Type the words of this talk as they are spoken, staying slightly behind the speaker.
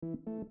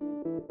Welcome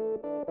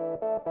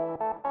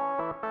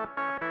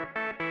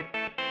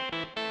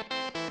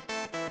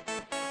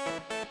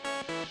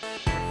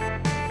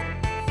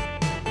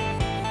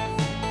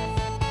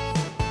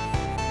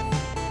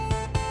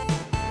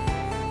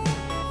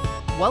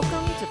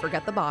to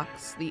Forget the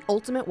Box, the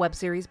ultimate web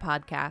series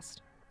podcast.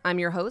 I'm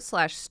your host /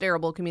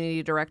 Starable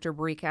Community Director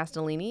Brie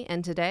Castellini,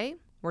 and today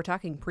we're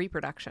talking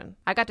pre-production.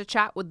 I got to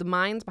chat with the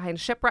minds behind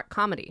Shipwreck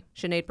Comedy,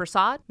 Sinead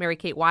Prasad,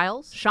 Mary-Kate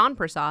Wiles, Sean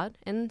Prasad,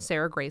 and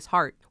Sarah Grace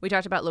Hart. We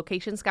talked about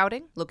location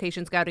scouting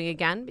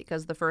again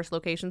because the first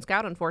location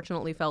scout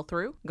unfortunately fell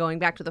through, going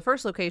back to the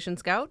first location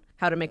scout,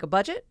 how to make a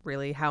budget,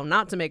 really how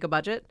not to make a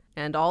budget,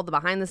 and all the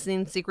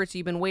behind-the-scenes secrets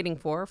you've been waiting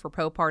for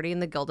Poe Party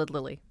and the Gilded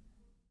Lily.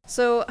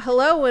 So,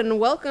 hello and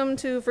welcome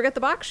to Forget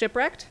the Box,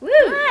 Shipwrecked. Woo!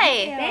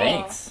 Hi!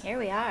 Thanks. Here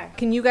we are.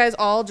 Can you guys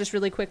all just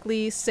really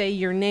quickly say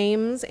your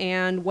names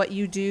and what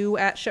you do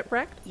at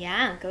Shipwrecked?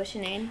 Yeah, go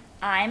Sinead.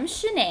 I'm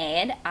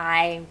Sinead.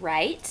 I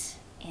write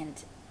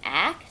and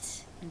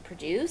act and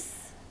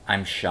produce.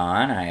 I'm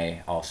Sean.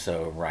 I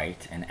also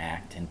write and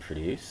act and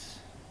produce.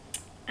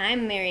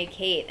 I'm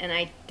Mary-Kate, and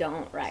I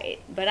don't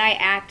write, but I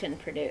act and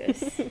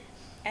produce.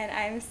 And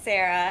I'm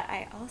Sarah.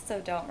 I also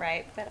don't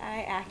write, but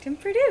I act and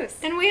produce.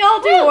 And we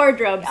all do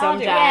wardrobe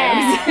sometimes.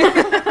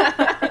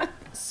 Yeah.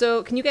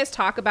 So can you guys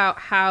talk about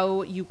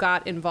how you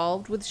got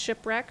involved with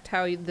Shipwrecked,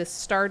 how this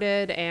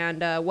started,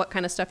 and what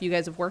kind of stuff you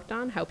guys have worked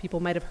on, how people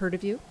might have heard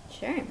of you?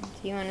 Sure. Do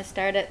you want to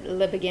start at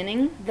the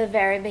beginning? The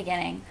very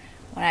beginning,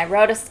 when I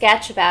wrote a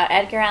sketch about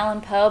Edgar Allan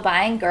Poe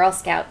buying Girl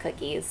Scout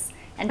cookies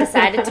and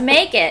decided to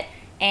make it.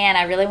 And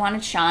I really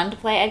wanted Sean to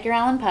play Edgar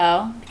Allan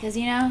Poe because,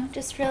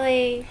 just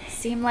really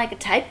seemed like a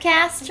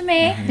typecast to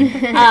me.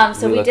 Mm-hmm.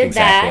 So we look did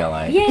exactly that.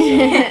 Alike,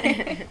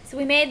 Yeah. So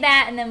we made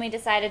that, and then we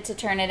decided to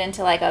turn it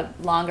into like a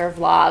longer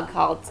vlog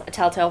called a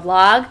Telltale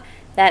Vlog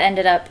that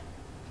ended up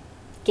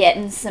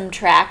getting some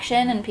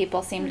traction, and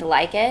people seemed to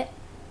like it.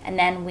 And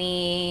then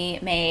we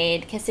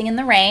made Kissing in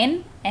the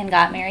Rain and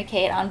got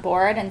Mary-Kate on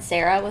board and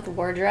Sarah with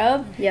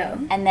wardrobe. Yeah.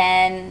 And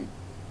then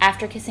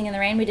after Kissing in the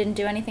Rain, we didn't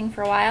do anything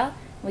for a while.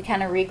 We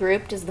kind of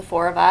regrouped as the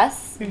four of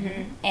us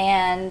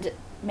and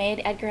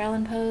made Edgar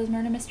Allan Poe's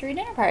Murder Mystery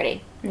Dinner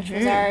Party, which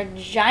was our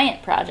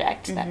giant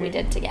project that we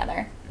did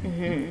together.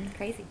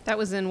 Crazy. That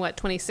was in,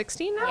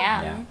 2016 now?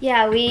 Yeah.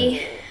 Yeah,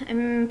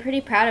 I'm pretty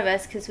proud of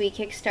us because we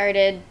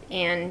kickstarted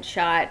and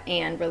shot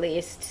and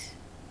released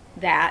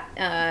that,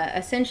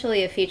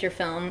 essentially a feature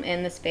film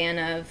in the span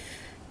of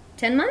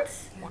 10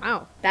 months.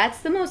 Wow.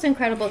 That's the most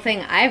incredible thing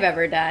I've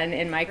ever done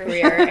in my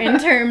career in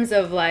terms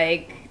of,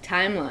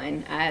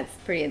 timeline. It's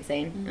pretty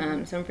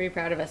insane. So I'm pretty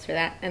proud of us for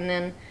that. And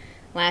then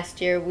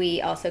last year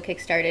we also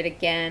kickstarted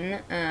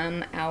again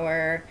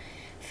our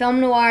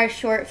film noir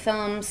short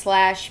film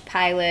 /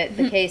 pilot,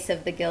 The Case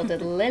of the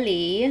Gilded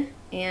Lily.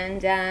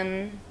 And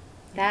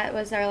that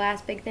was our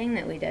last big thing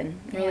that we did.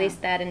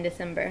 Released that in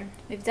December.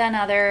 We've done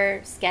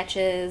other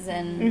sketches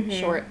and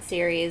short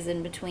series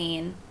in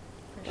between.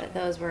 But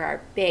those were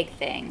our big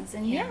things.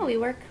 And we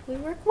work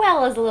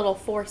well as a little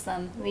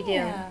foursome. We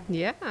do.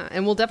 Yeah,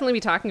 and we'll definitely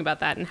be talking about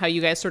that and how you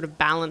guys sort of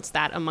balance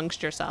that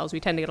amongst yourselves. We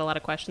tend to get a lot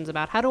of questions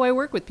about how do I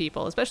work with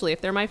people, especially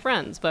if they're my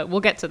friends, but we'll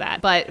get to that.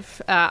 But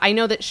I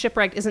know that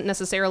Shipwrecked isn't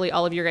necessarily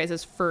all of your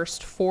guys'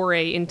 first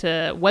foray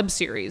into web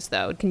series,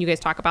 though. Can you guys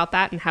talk about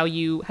that and how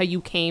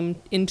you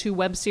came into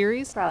web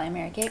series? Probably a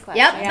Mary-Kate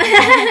question.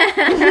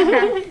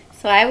 Yep.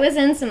 So I was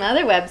in some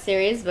other web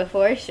series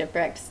before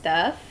Shipwrecked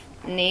stuff.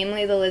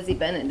 Namely the Lizzie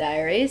Bennet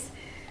Diaries,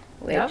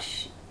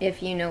 which,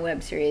 if you know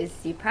web series,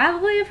 you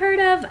probably have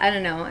heard of. I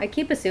don't know. I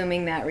keep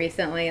assuming that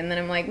recently, and then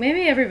I'm like,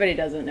 maybe everybody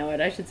doesn't know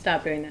it. I should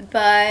stop doing that.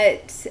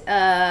 But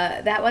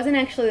that wasn't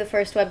actually the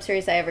first web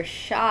series I ever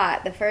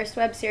shot. The first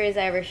web series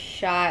I ever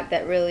shot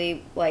that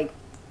really,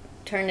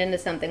 turned into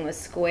something was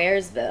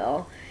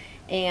Squaresville.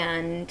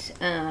 And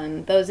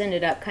those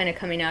ended up kind of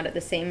coming out at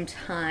the same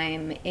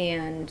time,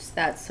 and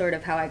that's sort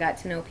of how I got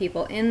to know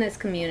people in this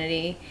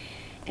community.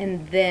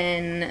 And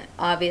then,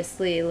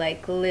 obviously,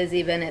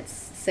 Lizzie Bennet's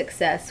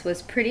success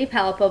was pretty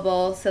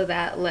palpable, so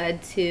that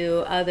led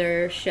to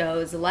other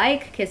shows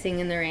like Kissing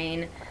in the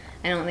Rain.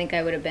 I don't think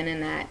I would have been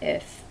in that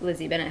if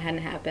Lizzie Bennet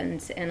hadn't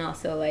happened. And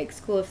also,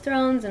 School of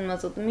Thrones and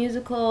Muzzle the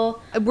Musical.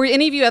 Were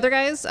any of you other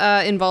guys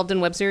involved in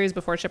web series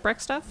before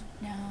Shipwreck stuff?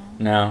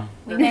 No.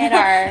 We made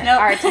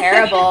our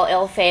terrible,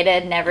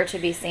 ill-fated,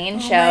 never-to-be-seen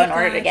show in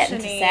order to get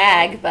into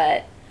SAG,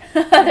 but...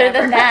 Other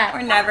than that,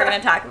 we're never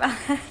going to talk about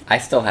that. I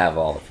still have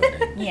all the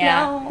footage.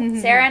 Yeah. No.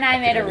 Sarah and I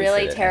made a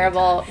really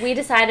terrible... anytime. We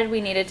decided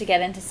we needed to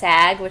get into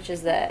SAG, which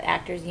is the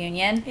Actors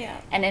Union. Yeah.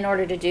 And in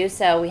order to do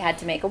so, we had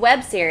to make a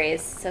web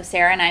series. So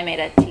Sarah and I made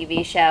a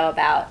TV show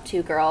about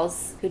two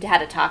girls who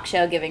had a talk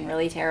show giving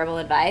really terrible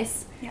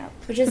advice. Yeah.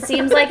 Which just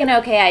seems like an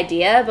okay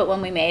idea, but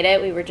when we made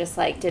it, we were just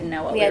didn't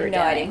know what we were had no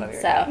doing. idea what we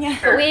were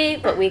doing. Yeah.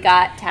 But we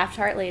got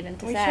Taft-Hartley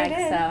into We SAG, sure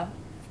did. so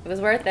it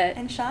was worth it.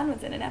 And Sean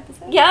was in an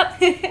episode.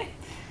 Yep.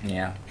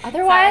 Yeah.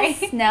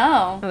 Otherwise,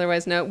 no.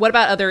 Otherwise, no. What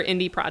about other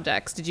indie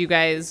projects?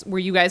 Were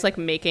you guys like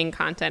making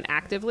content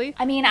actively?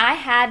 I mean, I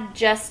had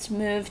just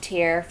moved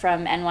here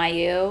from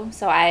NYU,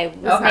 so I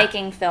was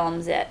making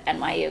films at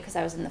NYU because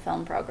I was in the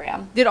film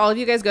program. Did all of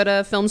you guys go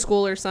to film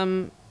school or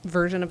some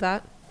version of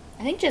that?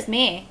 I think just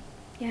me.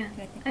 Yeah.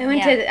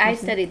 Yeah. I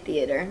studied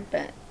theater,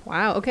 but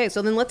Wow. Okay.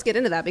 So then let's get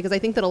into that because I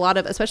think that a lot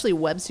of, especially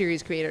web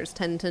series creators,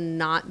 tend to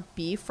not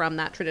be from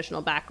that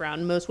traditional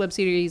background. Most web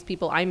series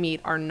people I meet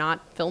are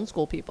not film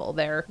school people.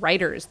 They're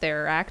writers,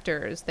 they're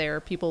actors, they're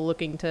people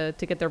looking to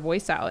get their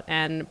voice out.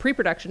 And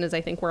pre-production is,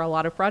 I think, where a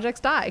lot of projects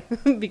die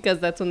because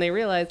that's when they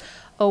realize,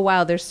 oh,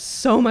 wow, there's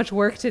so much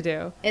work to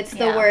do. it's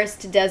the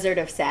worst desert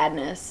of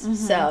sadness.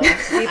 So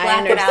We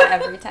black it out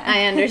every time.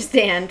 I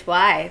understand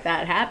why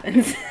that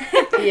happens.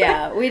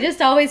 Yeah, we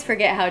just always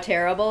forget how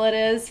terrible it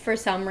is for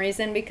some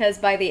reason because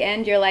by the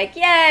end you're like,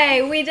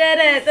 yay, we did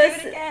it.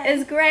 This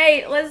is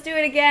great. Let's do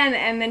it again.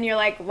 And then you're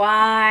like,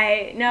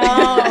 why?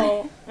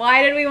 No.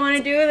 Why did we want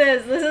to do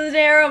this? This is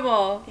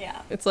terrible.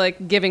 Yeah. It's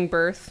like giving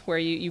birth where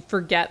you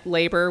forget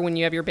labor when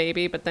you have your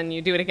baby, but then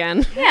you do it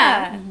again.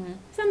 Yeah.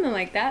 Something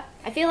like that.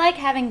 I feel like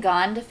having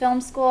gone to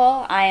film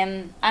school,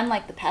 I'm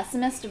like the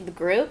pessimist of the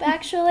group.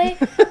 Actually,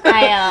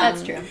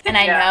 That's true. and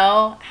I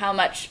know how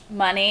much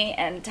money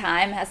and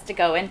time has to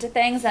go into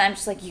things, and I'm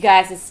just like, you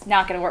guys, it's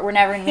not gonna work. We're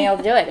never gonna be able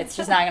to do it. It's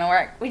just not gonna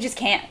work. We just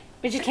can't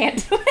do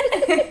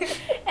it.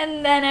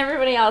 And then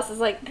everybody else is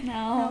like,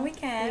 no, we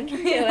can. do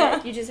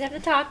it. You just have to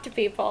talk to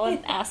people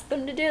and ask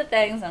them to do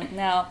things. And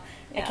no,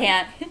 I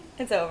can't.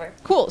 It's over.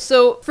 Cool.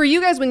 So for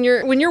you guys, when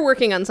you're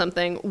working on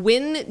something,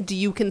 when do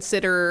you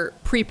consider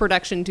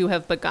pre-production to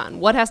have begun?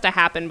 What has to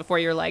happen before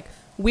you're like,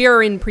 we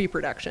are in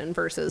pre-production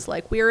versus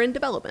like we are in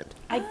development?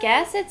 I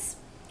guess it's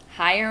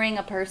hiring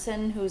a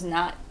person who's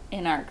not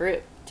in our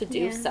group to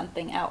do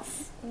something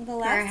else. The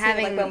last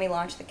having- like when we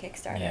launched the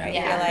Kickstarter,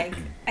 Yeah.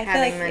 I feel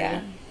Having like money.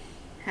 yeah.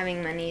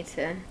 Having money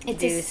to It's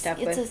do stuff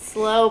it's a with.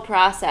 slow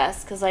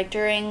process because like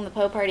during the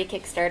Poe Party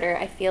Kickstarter,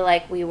 I feel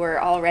like we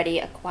were already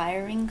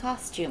acquiring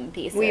costume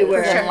pieces. We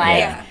were. and like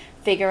Yeah.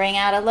 figuring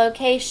out a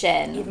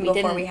location. Even we before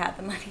didn't. we had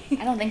the money.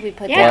 I don't think we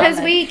put. Yeah, down because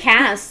the- we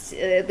cast,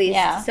 at least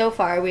Yeah. so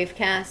far, we've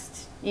cast,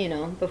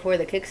 before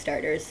the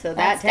Kickstarters. So that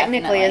That's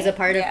technically is a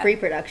part of Yeah.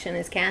 pre-production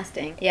is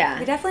casting. We Yeah.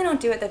 definitely don't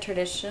do it the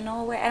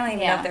traditional way. I don't even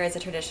know Yeah. if there is a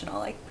traditional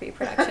like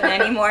pre-production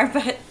anymore,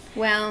 but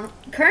Well,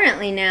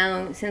 currently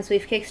now, since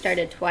we've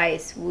Kickstarted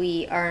twice,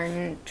 we are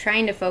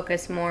trying to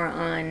focus more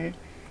on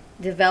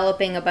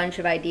developing a bunch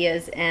of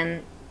ideas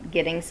and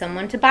getting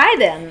someone to buy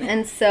them.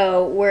 And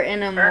so we're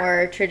in a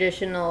more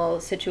traditional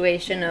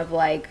situation of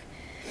like,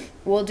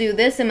 we'll do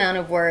this amount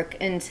of work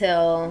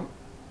until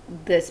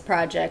this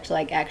project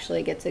like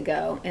actually gets a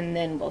go, and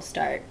then we'll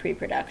start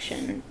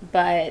pre-production.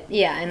 But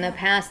yeah, in the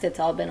past it's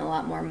all been a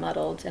lot more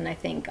muddled, and I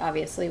think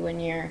obviously when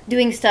you're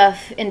doing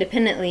stuff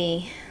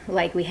independently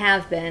like we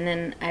have been,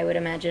 and I would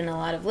imagine a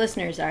lot of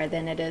listeners are,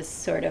 then it is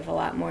sort of a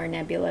lot more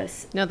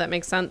nebulous. No, that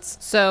makes sense.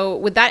 So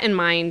with that in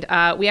mind,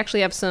 we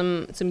actually have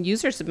some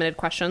user-submitted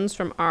questions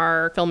from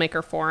our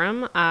filmmaker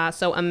forum.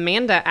 So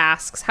Amanda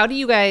asks, how do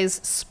you guys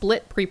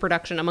split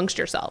pre-production amongst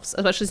yourselves?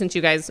 Especially since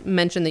you guys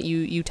mentioned that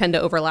you tend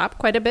to overlap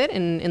quite a bit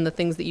in the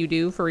things that you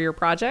do for your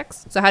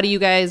projects. So how do you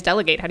guys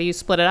delegate? How do you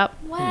split it up?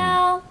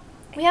 Well,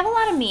 we have a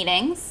lot of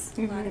meetings.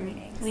 a lot of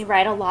meetings. We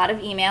write a lot of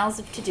emails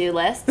of to-do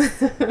lists.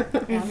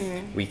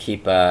 We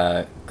keep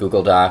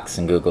Google Docs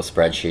and Google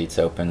spreadsheets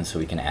open so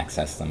we can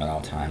access them at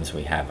all times.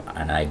 We have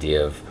an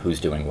idea of who's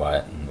doing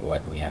what and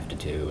what we have to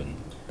do. And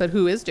But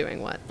who is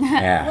doing what?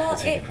 yeah, Well,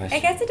 that's a good question. I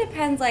guess it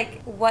depends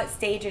like what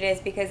stage it is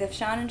because if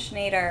Sean and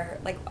Sinead are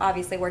like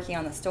obviously working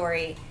on the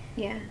story,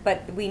 Yeah.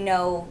 but we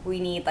know we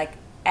need like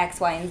X,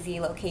 Y, and Z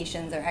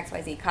locations or X,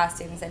 Y, Z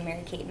costumes, and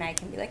Mary Kate and I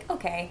can be like,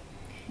 okay,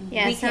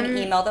 Yeah, we some- can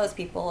email those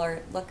people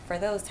or look for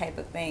those type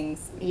of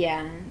things.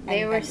 Yeah,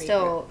 they And were then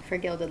still for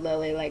Gilded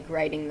Lily like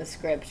writing the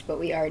script, but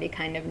we already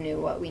kind of knew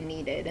what we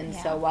needed, and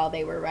so Yeah. while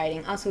they were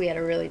writing, also we had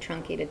a really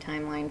truncated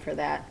timeline for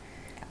that,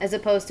 as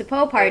opposed to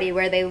Poe Party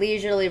where they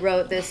leisurely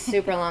wrote this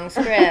super long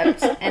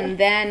script, and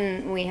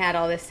then we had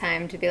all this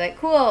time to be like,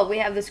 cool, we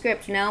have the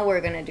script, now we're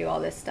gonna do all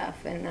this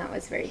stuff, and that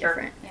was very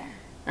different.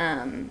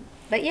 Yeah.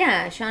 But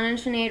yeah, Sean and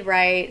Sinead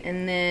write,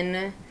 and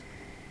then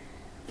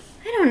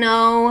I don't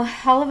know.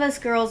 All of us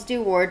girls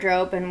do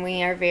wardrobe, and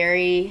we are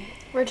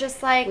We're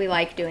just like, we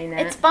like doing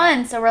that. it's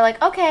fun. So we're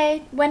like,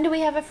 okay, when do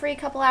we have a free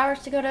couple hours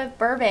to go to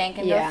Burbank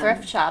and Yeah. go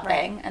thrift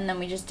shopping? And then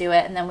we just do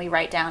it, and then we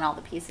write down all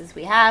the pieces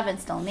we have and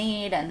still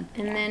need. And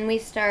Then we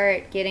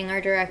start getting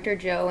our director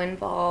Joe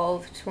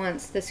involved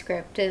once the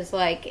script is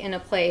like in a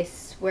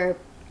place where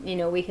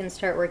we can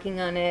start working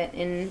on it,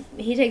 and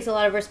he takes a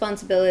lot of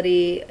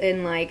responsibility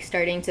in like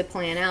starting to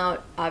plan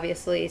out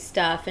obviously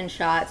stuff and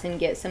shots and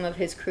get some of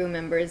his crew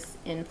members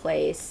in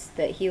place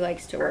that he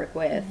likes to work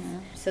with.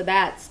 So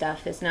that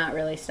stuff is not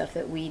really stuff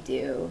that we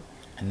do.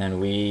 And then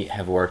we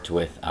have worked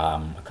with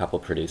a couple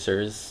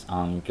producers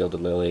on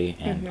Gilded Lily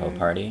and Poe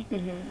Party.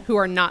 Who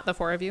are not the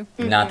four of you?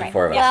 Not the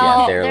four of us, well,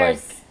 yeah. They're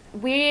like,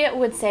 We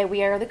would say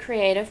we are the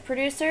creative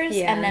producers,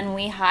 Yeah. and then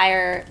we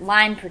hire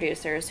line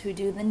producers who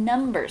do the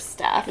number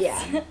stuff.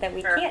 Yeah. that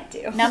we can't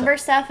do. Number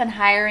stuff and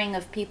hiring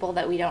of people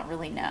that we don't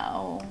really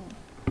know.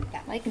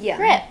 Like Yeah.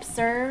 grips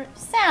or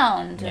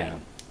sound. Yeah.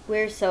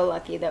 We're so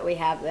lucky that we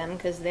have them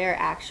because they're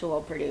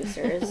actual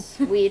producers.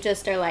 We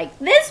just are like,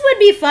 this would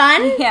be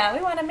fun. Yeah,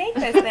 we want to make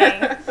this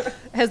thing.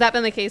 Has that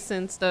been the case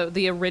since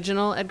the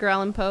original Edgar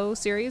Allan Poe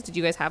series? Did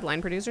you guys have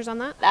line producers on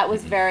that? That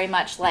was very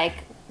much like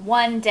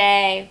one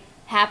day,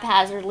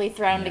 haphazardly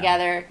thrown Yeah.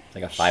 together.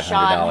 Like a $500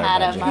 Sean had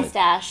budget. a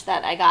mustache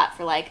that I got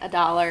for like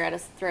 $1 at a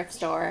thrift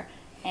store,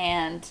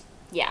 and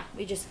yeah,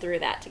 we just threw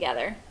that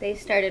together. They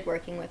started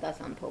working with us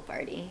on Poe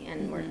Party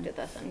and worked with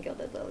us on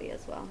Gilded Lily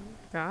as well.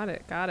 Got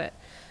it.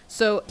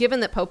 So,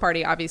 given that Poe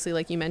Party, obviously,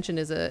 like you mentioned,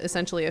 is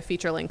essentially a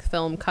feature-length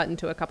film cut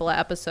into a couple of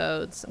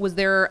episodes, was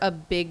there a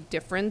big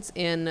difference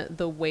in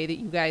the way that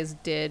you guys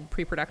did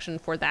pre-production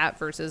for that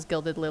versus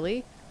Gilded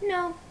Lily?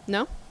 No,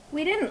 No?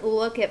 we didn't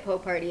look at Poe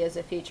Party as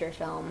a feature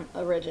film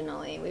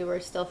originally. We were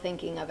still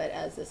thinking of it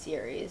as a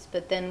series.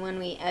 But then when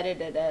we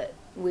edited it,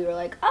 we were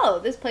like, oh,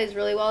 this plays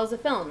really well as a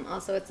film.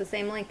 Also, it's the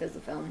same length as a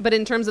film. But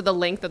in terms of the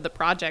length of the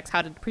projects,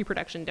 how did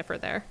pre-production differ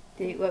there?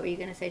 What were you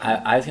going to say,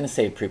 Sean? I was going to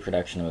say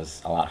pre-production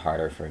was a lot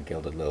harder for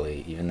Gilded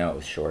Lily, even though it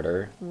was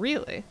shorter.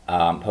 Really?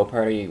 Poe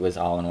Party was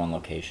all in one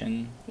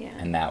location, Yeah.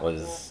 and that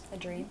was A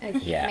dream.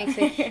 It Yeah. makes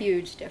a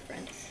huge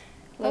difference.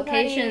 Poe Party,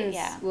 Locations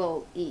yeah.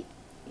 will eat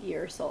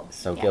your soul.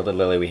 so Yeah. Gilded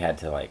Lily. We had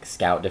to like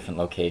scout different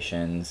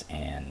locations,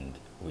 and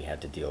we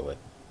had to deal with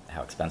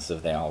how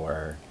expensive they all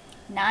were.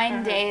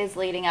 9 days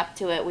leading up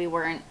to it, we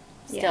weren't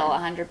still Yeah.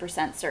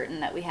 100% certain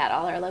that we had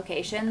all our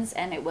locations,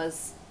 and it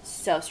was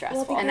so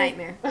stressful. because A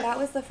nightmare. That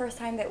was the first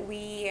time that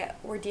we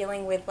were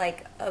dealing with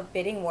like a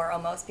bidding war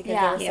almost because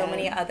Yeah. there were so Yeah.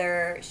 many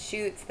other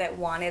shoots that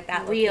wanted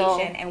that Real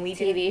location and we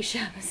didn't. TV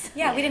shows.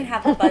 Yeah, we didn't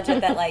have the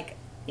budget that like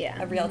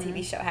Yeah. a real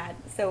TV show had,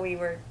 so we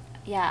were.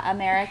 Yeah,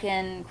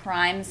 American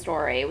Crime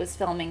Story was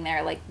filming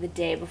there like the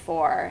day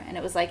before, and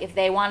it was like if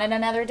they wanted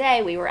another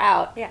day, we were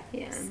out. Yeah.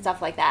 Yeah.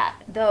 Stuff like that.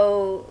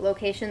 Though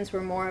locations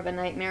were more of a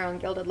nightmare on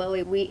Gilded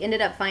Lily, we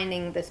ended up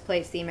finding this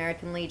place, the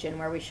American Legion,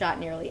 where we shot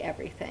nearly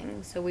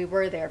everything. So we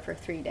were there for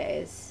 3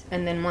 days,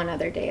 and then one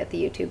other day at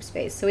the YouTube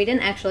space. So we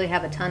didn't actually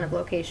have a ton of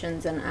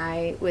locations, and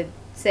I would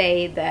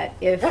say that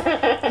if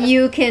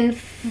you can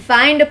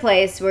find a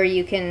place where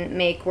you can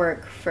make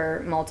work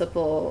for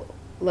multiple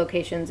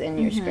locations in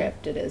your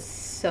script, it is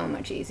so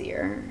much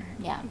easier.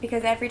 Yeah.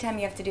 Because every time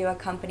you have to do a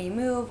company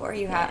move or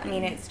you have, I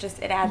mean, it's just,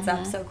 it adds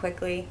up so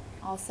quickly.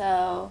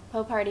 Also,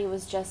 Poe Party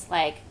was just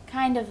like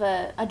kind of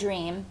a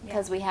dream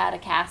because we had a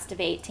cast of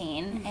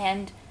 18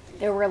 and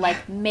there were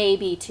like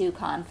maybe 2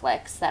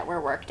 conflicts that were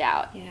worked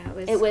out. Yeah,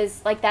 It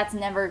was like that's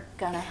never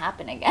gonna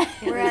happen again.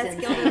 Whereas insane.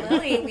 Gilded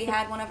Lily, we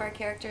had one of our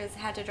characters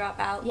had to drop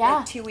out Yeah.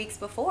 like 2 weeks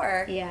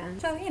before. Yeah.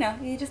 So, you know,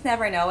 you just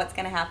never know what's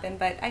going to happen.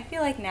 But I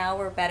feel like now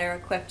we're better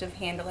equipped of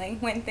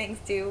handling when things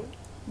do.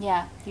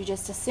 Yeah, you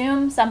just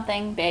assume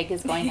something big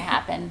is going to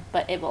happen,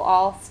 but it will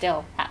all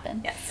still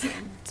happen. Yes.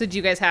 So do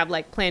you guys have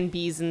like plan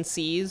Bs and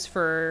Cs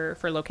for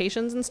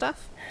locations and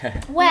stuff?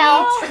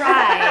 Well,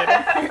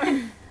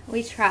 tried.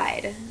 We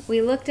tried.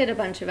 We looked at a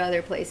bunch of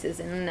other places,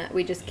 and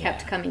we just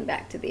kept Yeah. coming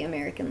back to the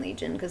American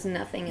Legion because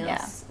nothing Yeah.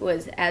 else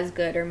was as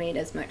good or made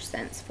as much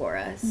sense for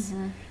us.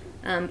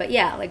 But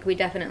yeah, like we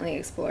definitely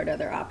explored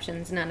other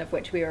options, none of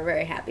which we were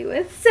very happy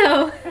with.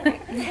 So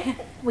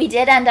we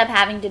did end up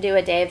having to do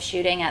a day of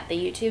shooting at the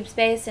YouTube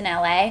space in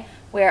LA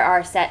where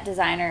our set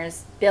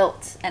designers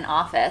built an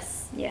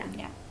office yeah.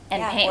 Yeah.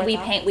 and Yeah, paint. fourth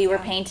office, We were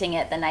yeah. painting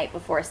it the night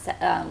before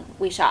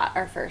we shot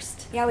our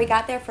first. Yeah, we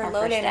got there for Our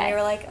load first in and day. we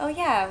were like, oh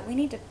yeah, we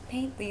need to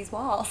paint these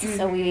walls.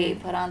 So we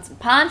put on some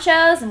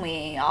ponchos and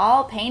we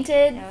all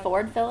painted Yeah.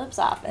 Ford Phillips'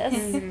 office.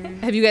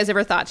 Have you guys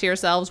ever thought to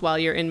yourselves while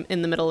you're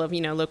in the middle of,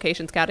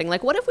 location scouting,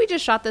 like, what if we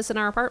just shot this in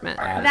our apartment?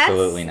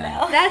 Absolutely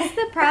not. That's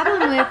the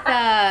problem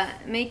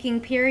with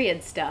making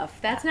period stuff.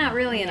 That's not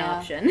really an Yeah.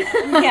 option.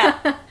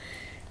 Yeah.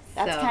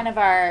 That's So- kind of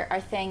our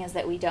thing is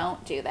that we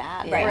don't do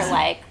that. Right. We're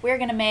like, we're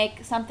going to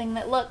make something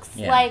that looks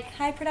Yeah. like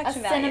High a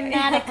production value.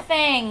 cinematic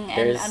thing. And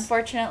There's-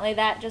 unfortunately,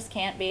 that just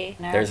can't be.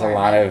 in our There's a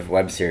lot apartment. of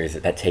web series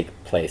that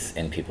take place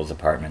in people's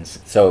apartments.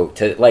 So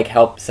to like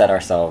help set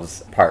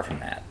ourselves apart from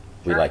that,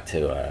 we like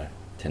to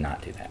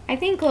not do that. I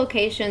think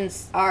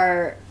locations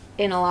are,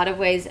 in a lot of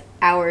ways,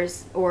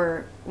 ours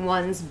or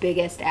one's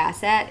biggest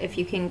asset if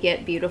you can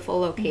get beautiful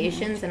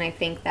locations. And I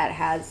think that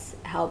has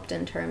helped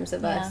in terms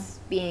of Yeah. us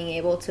being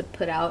able to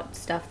put out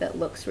stuff that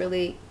looks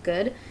really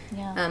good.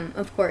 Yeah.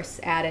 Of course,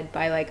 added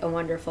by like a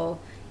wonderful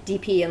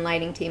DP and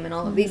lighting team and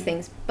all of these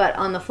things. But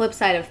on the flip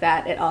side of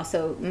that, it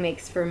also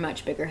makes for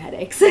much bigger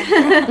headaches.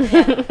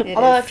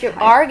 Although if you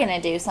are going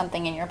to do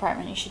something in your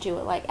apartment, you should do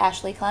it like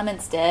Ashley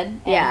Clements did.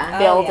 And Yeah.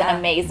 build Oh, yeah. an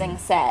amazing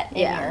set in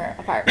Yeah. your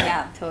apartment.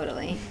 Yeah.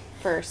 Totally.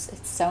 First,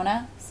 it's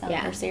Sona.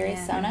 Yeah. Her series,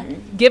 Yeah. Sona.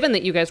 Given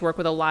that you guys work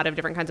with a lot of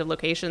different kinds of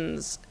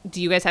locations, do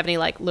you guys have any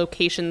like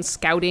location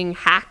scouting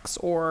hacks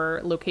or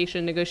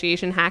location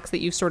negotiation hacks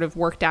that you've sort of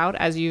worked out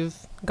as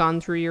you've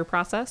gone through your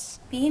process?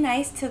 Be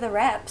nice to the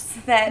reps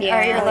that Yeah.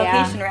 are your Oh, yeah.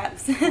 location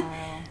reps.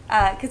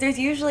 Because there's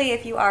usually,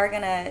 if you're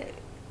going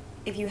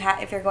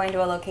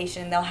to a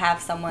location, they'll have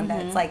someone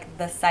that's like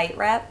the site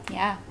rep.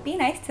 Yeah. Be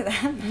nice to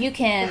them. You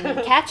can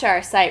catch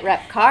our site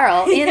rep,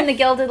 Carl, in the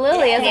Gilded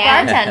Lily as a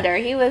bartender.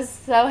 He was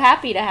so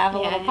happy to have a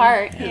little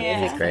part. Yeah,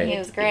 he was great. He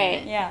was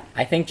great. Yeah.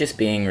 I think just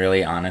being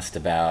really honest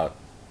about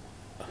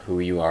who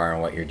you are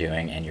and what you're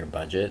doing and your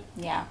budget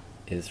Yeah.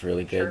 is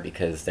really good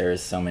because there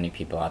is so many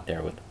people out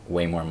there with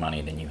way more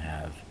money than you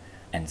have.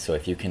 And so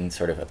if you can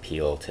sort of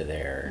appeal to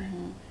their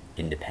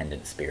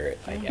independent spirit,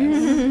 I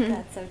guess.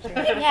 That's so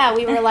true. Yeah,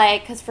 we were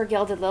like, because for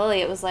Gilded Lily,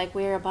 it was like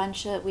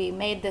we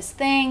made this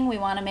thing, we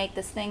want to make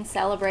this thing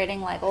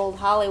celebrating like old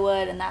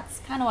Hollywood, and that's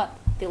kind of what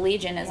the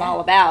Legion is all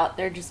about.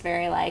 They're just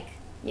very like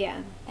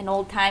an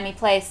old-timey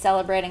place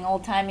celebrating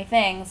old-timey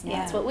things, and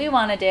that's what we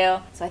want to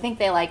do. So I think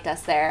they liked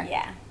us there.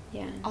 Yeah.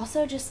 Yeah.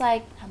 Also, just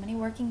like, how many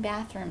working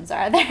bathrooms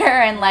are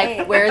there? And like,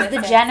 Right. where's the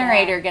That's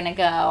generator going to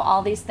go?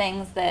 All these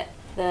things that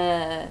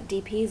the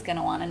DP is going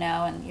to want to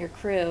know, and your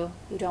crew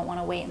who don't want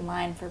to wait in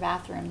line for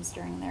bathrooms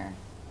during their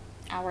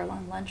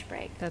hour-long lunch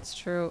break. That's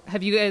true.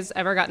 Have you guys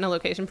ever gotten a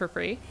location for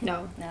free?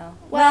 No. No.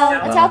 Well,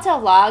 a Telltale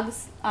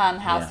Vlogs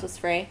house Yeah. was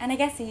free. And I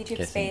guess the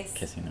YouTube space.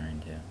 Kissing the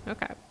Rain too.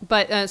 Okay.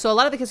 But so a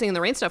lot of the Kissing in the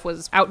Rain stuff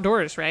was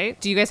outdoors, right?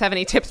 Do you guys have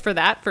any tips for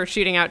that, for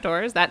shooting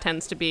outdoors? That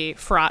tends to be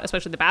fraught,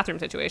 especially the bathroom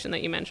situation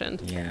that you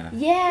mentioned. Yeah.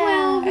 Yeah.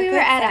 Well, we good were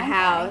at a sound guy.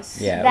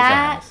 house. Yeah, it was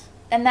that nice.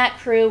 and that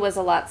crew was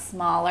a lot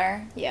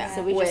smaller. Yeah,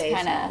 So we just way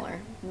kind smaller.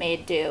 of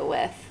made do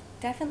with.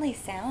 Definitely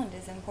sound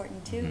is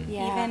important too. Mhm.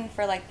 Yeah. Even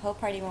for like Poe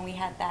Party when we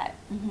had that,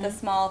 the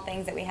small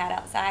things that we had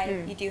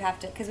outside, you do have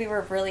to, because we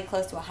were really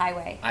close to a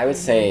highway. I would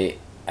say,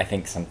 I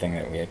think something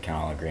that we can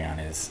all agree on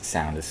is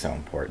sound is so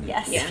important.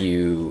 Yes. Yeah. If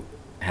you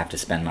have to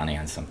spend money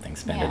on something,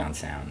 spend it Yeah. on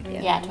sound.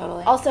 Yeah,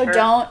 totally. Also,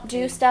 don't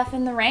do stuff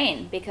in the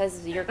rain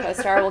because your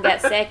co-star will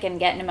get sick and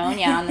get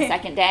pneumonia on the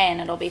second day,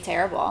 and it'll be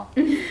terrible.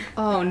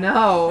 Oh,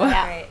 no.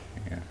 Yeah. Right.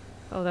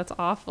 Oh, that's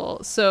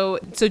awful. So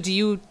do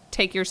you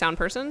take your sound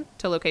person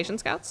to location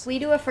scouts? We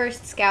do a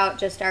first scout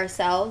just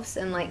ourselves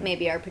and like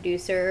maybe our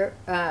producer,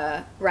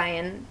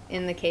 Ryan,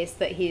 in the case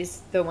that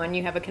he's the one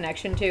you have a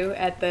connection to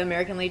at the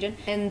American Legion.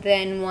 And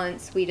then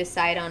once we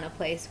decide on a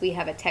place, we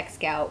have a tech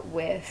scout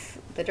with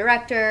the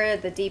director,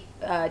 the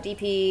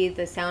DP,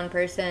 the sound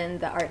person,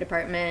 the art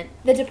department.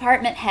 The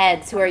department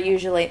heads, who are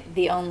usually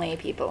the only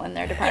people in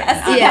their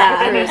department, on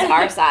Yeah. crews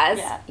our size.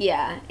 Yeah.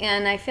 Yeah,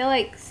 and I feel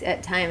like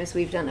at times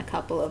we've done a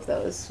couple of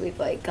those. We've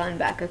like gone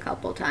back a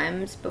couple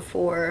times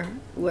before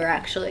we're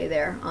actually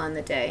there on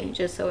the day,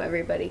 just so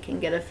everybody can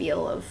get a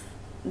feel of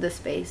the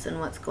space and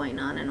what's going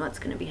on and what's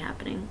going to be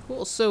happening.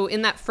 Cool. So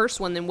in that first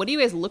one, then what are you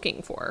guys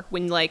looking for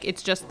when like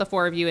it's just the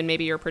four of you and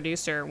maybe your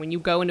producer? When you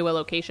go into a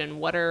location,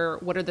 what are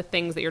the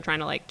things that you're trying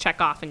to like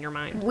check off in your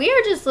mind? We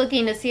are just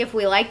looking to see if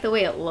we like the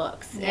way it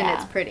looks and Yeah.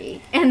 it's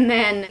pretty. And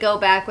then go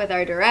back with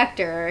our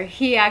director.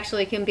 He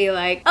actually can be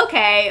like,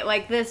 okay,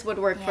 like this would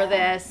work for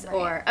Yeah, this.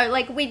 Or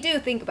like we do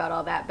think about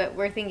all that, but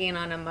we're thinking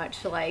on a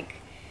much like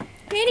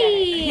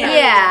Pretty.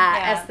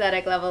 yeah,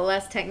 aesthetic level,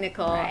 less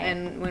technical. Right.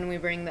 And when we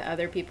bring the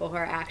other people who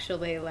are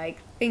actually like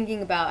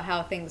thinking about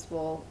how things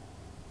will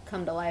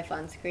come to life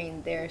on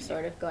screen, they're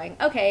sort of going,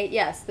 okay,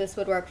 yes, this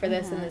would work for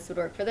this and this would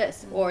work for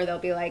this. Or they'll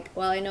be like,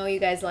 well, I know you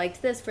guys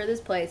liked this for this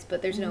place,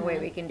 but there's no way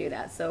we can do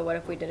that. So what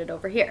if we did it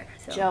over here?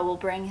 So, Joe will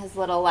bring his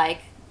little like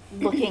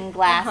looking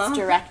glass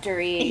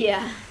directory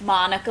Yeah.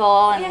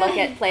 monocle and look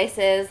at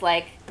places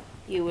like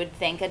you would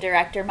think a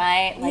director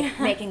might, like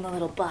making the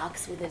little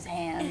box with his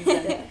hands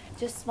and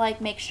just like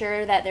make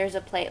sure that there's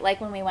a plate.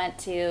 Like when we went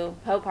to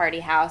Poe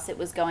Party House, it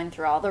was going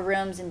through all the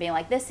rooms and being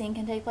like, this scene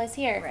can take place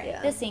here, Right.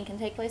 Yeah. this scene can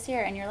take place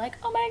here, and you're like,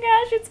 oh my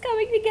gosh, it's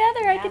coming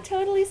together. I could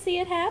totally see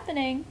it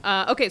happening.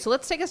 Okay, so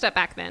let's take a step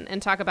back then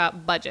and talk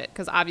about budget,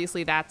 because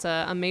obviously that's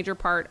a major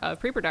part of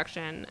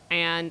pre-production.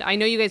 And I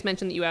know you guys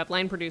mentioned that you have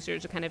line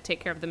producers to kind of take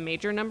care of the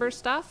major number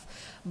stuff,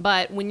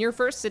 but when you're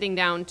first sitting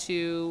down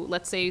to,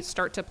 let's say,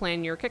 start to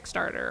plan your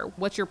Kickstarter,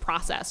 what's your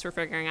process for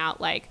figuring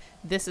out, like,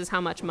 this is how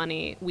much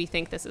money we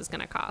think this is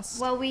going to cost?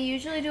 well, we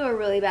usually do a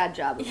really bad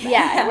job of that.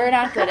 Yeah, we're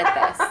not good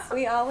at this.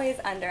 We always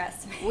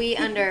underestimate. We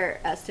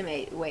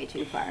underestimate way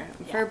too far.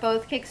 For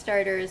both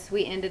Kickstarters,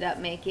 we ended up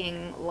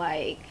making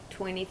like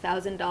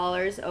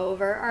 $20,000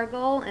 over our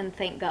goal, and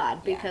thank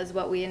God, because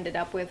what we ended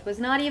up with was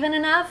not even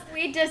enough.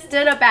 We just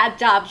did a bad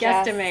job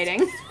Just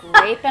guesstimating.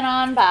 Scraping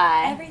on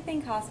by.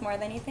 Everything costs more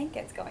than you think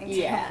it's going to.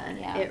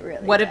 Yeah, it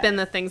really What have does. been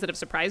the things that have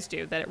surprised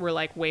you that were,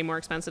 like, way more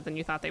expensive than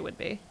you thought they would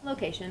be?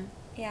 Location.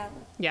 Yeah.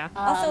 Yeah.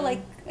 Also,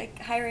 like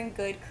hiring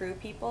good crew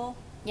people.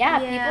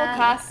 Yeah, Yeah.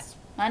 people cost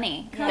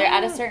money. They're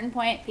at a certain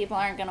point, people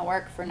aren't going to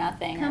work for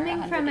nothing. or Coming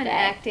 100 from a an day.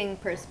 acting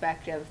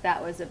perspective,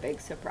 that was a big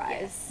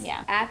surprise. Yes.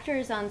 Yeah.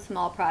 Actors on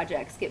small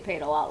projects get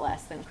paid a lot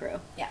less than crew.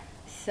 Yeah.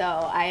 So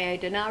I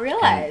did not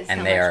realize And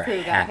how they much are crew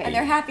got happy. paid. And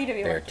they're happy to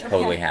be They're working.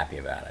 totally happy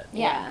about it.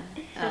 Yeah.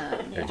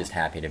 They're just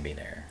happy to be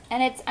there.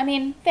 And it's, I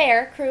mean,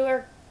 fair. Crew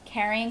are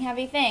carrying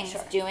heavy things,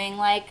 Sure. doing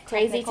like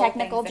crazy Technical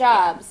technical things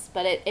that- jobs,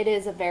 but it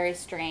is a very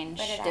strange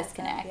But it adds up,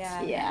 disconnect.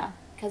 yeah. Yeah.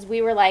 because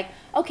we were like,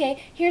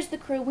 okay, here's the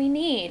crew we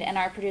need, and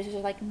our producers are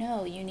like,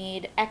 no, you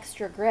need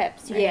extra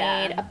grips, you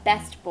Yeah. need a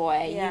best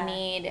boy, Yeah. you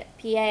need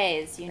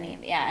PAs, you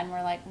need, and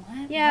we're like,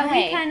 what? Yeah,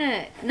 Why?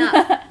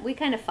 we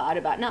kind of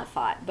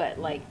but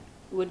like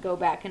would go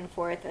back and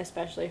forth,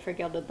 especially for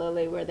Gilded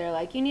Lily, where they're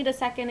like, you need a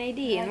second AD,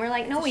 and we're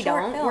like, no, It's a we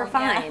short don't. film, We're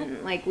yeah.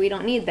 fine. Like, we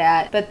don't need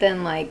that. But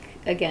then, like,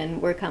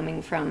 again, we're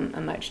coming from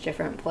a much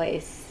different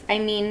place. I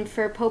mean,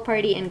 for Poe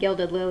Party and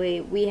Gilded Lily,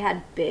 we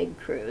had big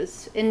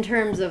crews in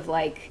terms of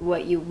like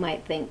what you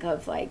might think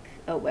of like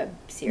a web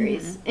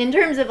series. In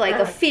terms of like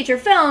a feature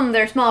film,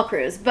 they're small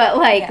crews, but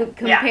like Yeah.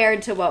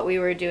 compared to what we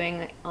were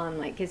doing on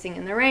like Kissing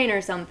in the Rain or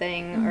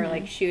something, or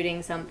like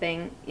shooting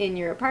something in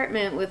your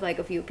apartment with like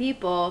a few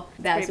people,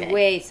 that's pretty big.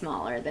 way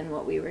smaller than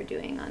what we were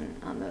doing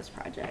on those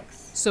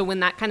projects. So when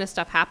that kind of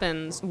stuff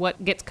happens,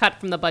 what gets cut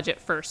from the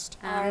budget first?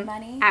 Our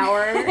money.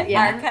 Our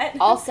yeah. Our cut.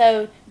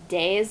 Also,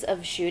 days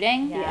of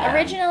shooting. Yeah.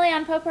 Originally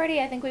on Poe Party,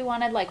 I think we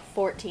wanted like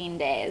 14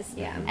 days.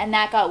 Yeah. And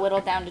that got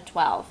whittled down to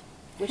 12,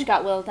 which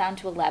got whittled down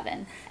to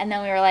 11. And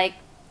then we were like,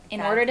 in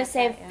Gotta order to cut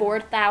save that, yeah.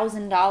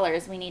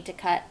 $4,000, we need to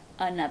cut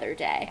another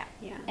day.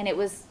 Yeah. And it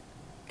was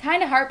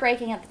kind of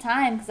heartbreaking at the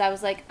time because I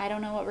was like, I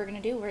don't know what we're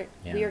going to do.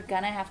 We are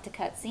going to have to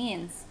cut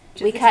scenes.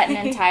 We cut an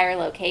entire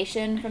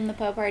location from the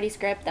Poe Party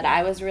script that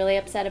I was really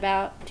upset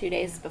about 2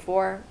 days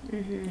before.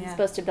 Yeah.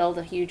 Supposed to build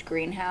a huge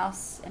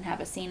greenhouse and have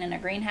a scene in a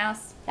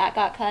greenhouse. That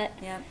got cut.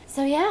 Yep.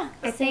 So yeah,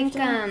 I think,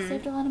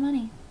 saved a lot of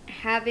money.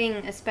 Having,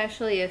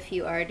 especially if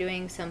you are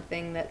doing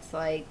something that's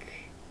like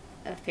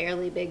a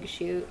fairly big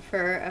shoot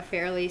for a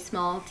fairly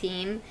small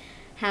team,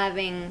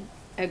 having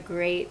a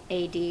great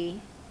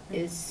AD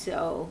is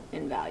so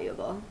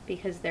invaluable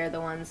because they're the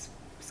ones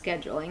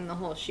scheduling the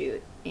whole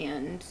shoot,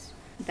 and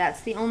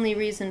that's the only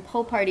reason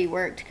Poe Party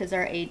worked, because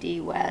our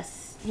AD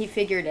Wes, he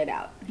figured it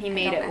out. He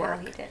made I don't it know how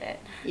work. he did it.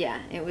 Yeah,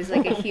 it was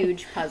like a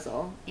huge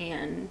puzzle,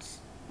 and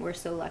we're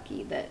so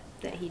lucky that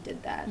he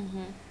did that.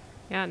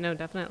 Yeah, no,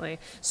 definitely.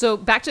 So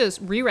back to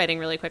rewriting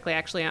really quickly,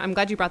 actually. I'm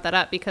glad you brought that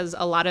up because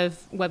a lot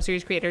of web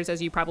series creators,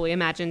 as you probably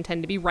imagine,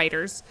 tend to be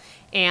writers,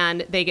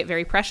 and they get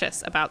very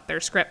precious about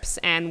their scripts.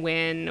 And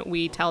when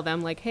we tell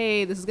them, like,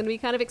 hey, this is going to be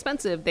kind of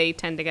expensive, they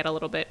tend to get a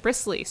little bit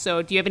bristly.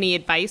 So do you have any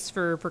advice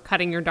for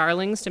cutting your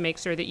darlings to make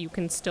sure that you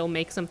can still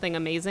make something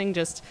amazing,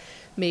 just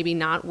maybe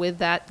not with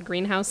that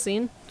greenhouse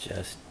scene?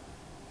 Just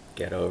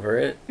get over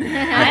it.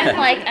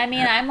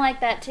 I'm like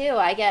that too.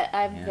 I'm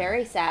Yeah.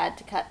 very sad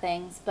to cut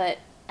things, but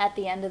at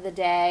the end of the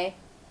day,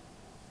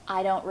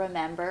 I don't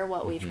remember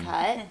what we've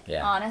cut.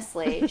 Yeah.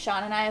 Honestly,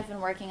 Sean and I have been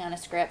working on a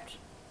script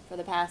for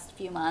the past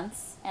few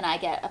months, and I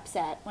get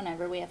upset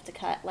whenever we have to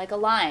cut like a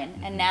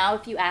line. And now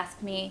if you ask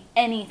me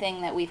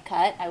anything that we've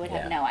cut, I would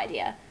have Yeah. no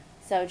idea.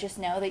 So just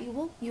know that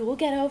you will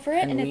get over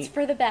it, And and it's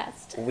for the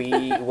best.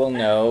 We will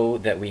know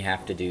that we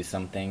have to do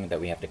something,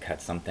 that we have to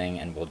cut something,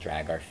 and we'll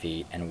drag our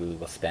feet, and we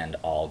will spend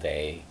all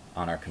day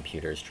on our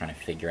computers trying to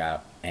figure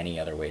out any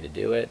other way to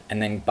do it.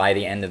 And then by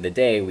the end of the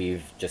day,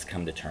 we've just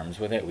come to terms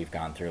with it. We've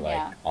gone through like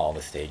Yeah. all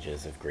the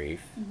stages of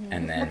grief,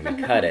 and then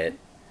we cut it.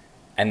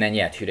 And then,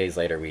 2 days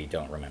later, we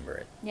don't remember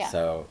it. Yeah.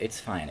 So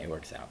it's fine. It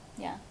works out.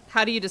 Yeah.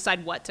 How do you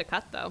decide what to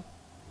cut, though?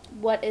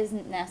 What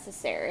isn't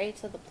necessary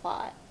to the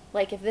plot?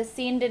 Like, if this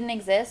scene didn't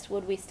exist,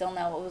 would we still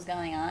know what was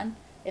going on?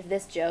 If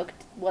this joke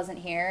wasn't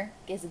here,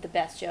 is it the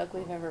best joke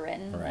we've ever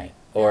written? Right.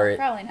 No, Or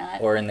probably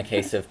not. Or in the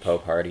case of Poe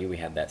Party, we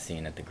had that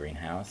scene at the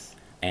greenhouse,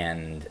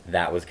 and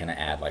that was going to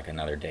add like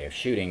another day of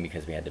shooting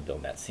because we had to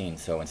build that scene.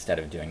 So instead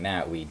of doing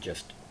that, we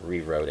just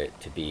rewrote it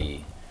to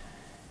be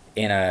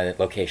in a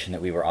location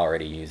that we were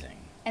already using.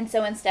 And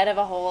so instead of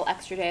a whole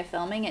extra day of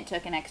filming, it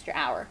took an extra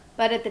hour.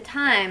 But at the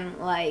time,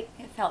 like,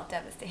 It felt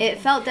devastating. it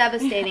felt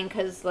devastating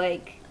because,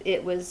 like,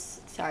 it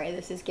was, sorry,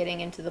 this is getting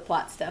into the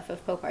plot stuff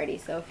of Poe Party.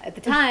 So at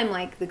the time,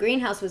 like, the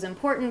greenhouse was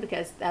important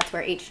because that's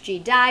where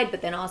HG died,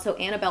 but then also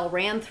Annabelle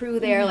ran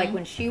through there, like,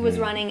 when she was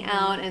running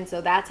out, and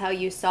so that's how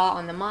you saw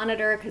on the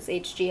monitor, because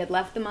HG had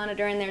left the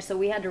monitor in there, so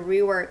we had to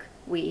rework,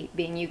 we,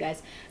 being you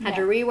guys, had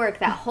to rework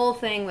that whole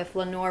thing with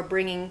Lenore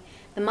bringing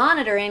the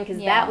monitor in, because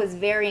Yeah. that was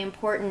very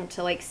important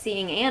to, like,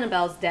 seeing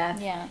Annabelle's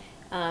death. Yeah.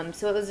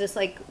 So it was just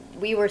like,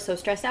 we were so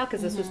stressed out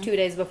because this was 2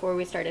 days before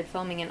we started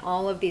filming, and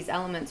all of these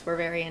elements were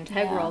very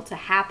integral Yeah. to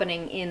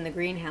happening in the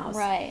greenhouse.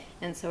 Right.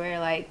 And so we were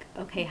like,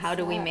 okay, how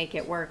do we sucks. make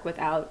it work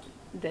without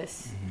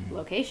this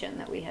location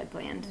that we had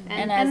planned?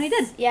 And, as, we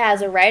did. Yeah,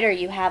 as a writer,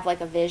 you have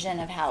like a vision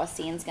of how a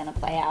scene's going to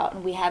play out.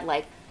 And we had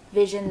like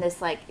vision this,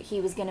 like,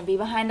 he was going to be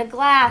behind a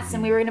glass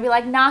and we were going to be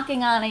like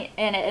knocking on it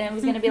in it, and it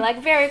was going to be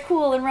like very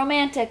cool and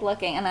romantic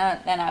looking. And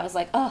I was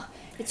like, oh,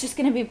 it's just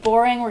going to be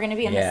boring. We're going to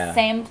be in the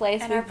same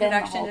place and we've our been the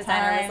production whole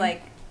designer time. was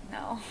like,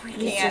 no, we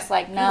can't. He's just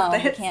like, no, do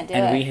we this." can't do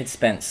And it. we had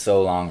spent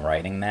so long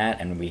writing that,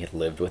 and we had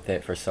lived with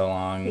it for so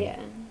long. Yeah.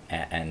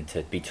 And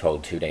to be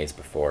told 2 days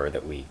before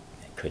that we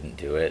couldn't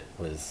do it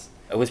was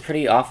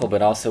pretty awful.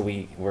 But also,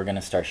 we were going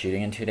to start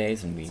shooting in 2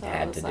 days, and we So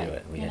had was to do like,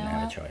 it. We you didn't know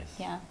have a what? choice.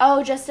 Yeah.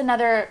 Oh, just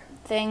another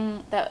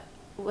thing that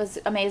was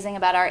amazing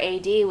about our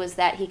AD was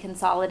that he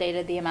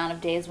consolidated the amount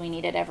of days we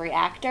needed every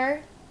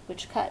actor,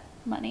 which cut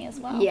money as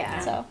well. Yeah.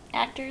 So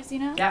actors, you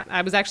know. Yeah,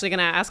 I was actually going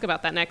to ask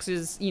about that next.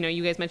 Is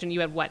you guys mentioned you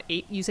had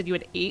you said you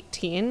had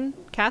 18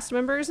 cast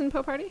members in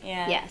Poe Party?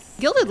 Yeah. Yes.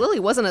 Gilded Lily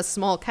wasn't a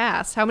small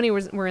cast. How many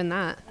were in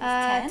that?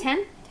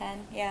 10? 10,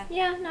 yeah.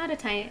 Yeah, not a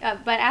tiny.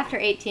 But after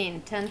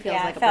 18, 10 feels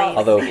Yeah, like it a felt- breeze.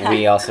 Although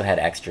we also had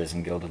extras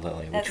in Gilded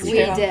Lily, which That's we we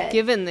true. did. did.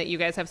 Given that you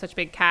guys have such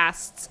big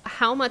casts,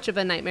 how much of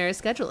a nightmare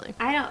is scheduling?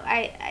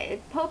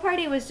 Poe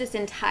Party was just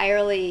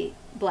entirely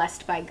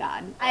blessed by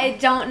God. I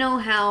don't know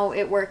how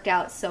it worked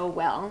out so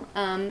well.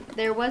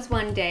 There was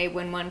one day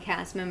when one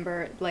cast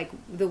member, like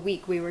the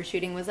week we were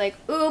shooting, was like,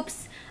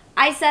 oops,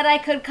 I said I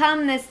could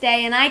come this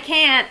day and I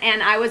can't.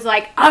 And I was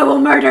like, I will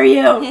murder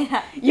you.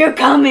 Yeah. You're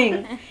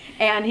coming.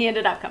 And he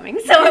ended up coming,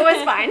 so it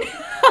was fine.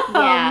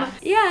 Yeah.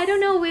 Yeah, I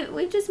don't know.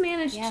 We just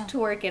managed Yeah. to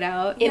work it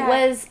out. It Yeah.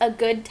 was a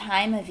good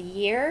time of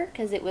year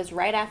because it was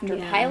right after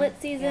Yeah.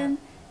 pilot season,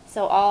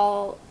 so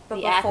all But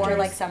the before, actors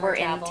like, summer were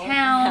travel. in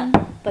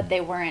town, but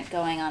they weren't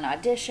going on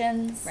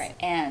auditions. Right.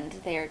 And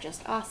they're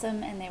just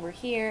awesome, and they were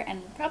here,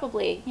 and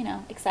probably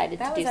excited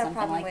That to do was our something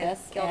problem like with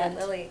this. Gilded and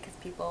Lily, because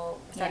people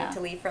started Yeah. to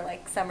leave for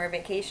like summer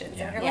vacations,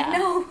 Yeah. and we're Yeah. like,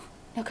 no,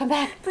 No, come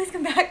back. please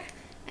come back.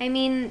 I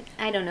mean,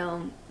 I don't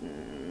know.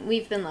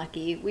 We've been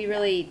lucky. We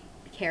really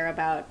care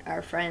about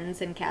our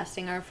friends and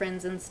casting our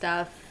friends and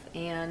stuff,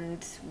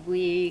 and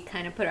we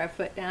kind of put our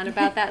foot down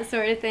about that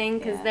sort of thing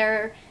because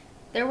Yeah.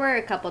 there were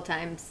a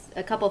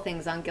couple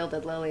things on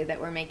Gilded Lily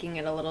that were making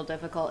it a little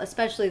difficult,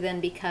 especially then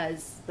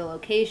because the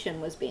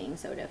location was being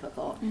so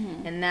difficult,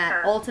 and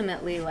that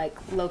ultimately, like,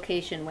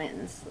 location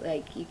wins.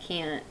 Like, you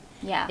can't,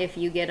 Yeah. if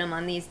you get them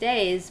on these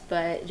days,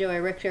 but Joey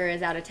Richter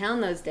is out of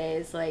town those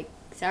days, like,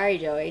 sorry,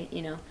 Joey,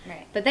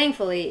 Right. But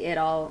thankfully, it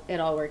all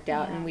worked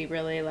out, Yeah. and we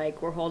really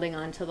we're holding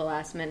on to the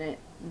last minute,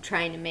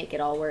 trying to make it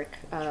all work.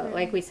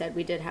 Like we said,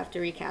 we did have to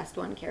recast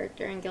one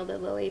character in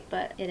Gilded Lily,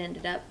 but it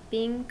ended up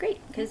being great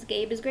because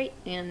Gabe is great,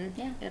 and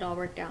Yeah. it all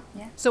worked out.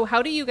 Yeah. So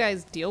how do you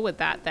guys deal with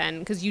that then?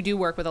 Because you do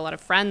work with a lot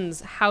of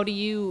friends. How do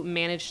you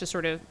manage to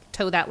sort of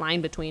toe that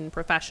line between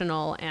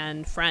professional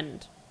and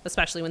friend,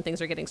 especially when things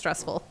are getting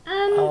stressful?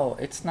 Oh,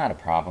 it's not a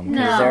problem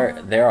because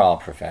No. they're all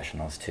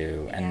professionals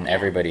too, and Yeah.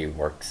 everybody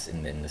works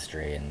in the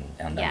industry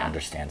and Yeah.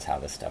 understands how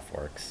this stuff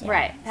works. so-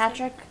 Right.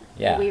 Patrick,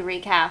 Yeah. who we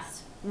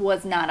recast,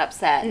 was not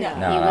upset. No. He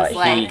No, was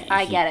like, he-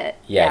 I he- get it.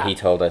 Yeah, he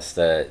told us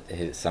that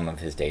some of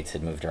his dates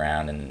had moved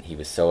around, and he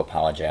was so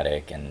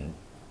apologetic and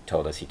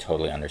told us he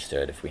totally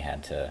understood if we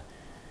had to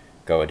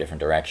go a different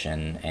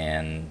direction,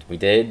 and we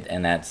did,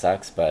 and that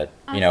sucks. But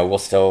I'll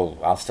still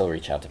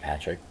reach out to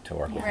Patrick to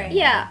work with Right. him.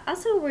 Yeah.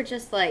 Also, we're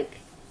just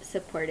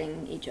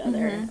supporting each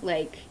other. Mm-hmm.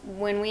 Like,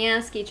 when we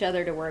ask each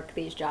other to work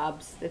these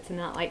jobs, it's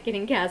not like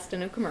getting cast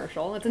in a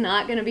commercial. It's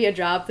not going to be a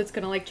job that's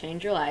going to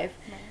change your life.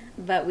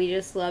 But we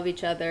just love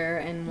each other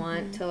and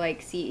want to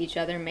see each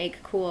other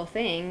make cool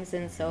things,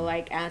 and so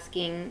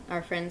asking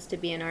our friends to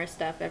be in our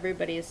stuff,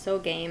 everybody is so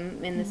game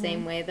in the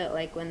same way that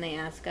when they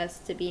ask us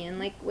to be in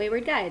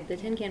Wayward Guide, the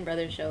Tin Can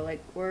Brothers show,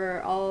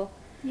 we're all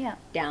Yeah.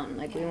 down.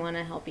 We want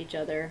to help each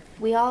other.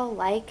 We all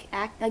like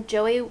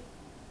Joey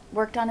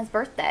worked on his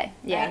birthday.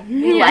 Yeah. Right.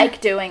 We Yeah.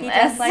 like doing He this.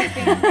 does like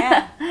being,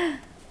 yeah.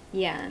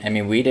 Yeah. I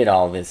mean, we did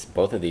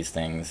both of these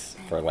things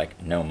for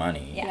no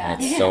money, Yeah.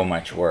 and it's so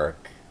much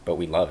work, but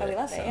we love But it. we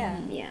love it, so. yeah.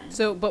 Yeah.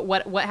 So, but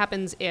what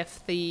happens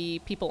if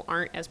the people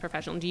aren't as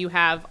professional? Do you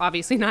have,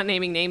 obviously not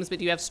naming names, but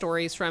do you have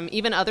stories from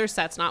even other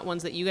sets, not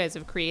ones that you guys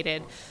have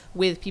created,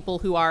 with people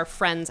who are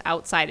friends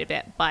outside of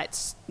it,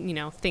 but,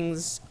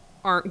 things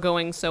aren't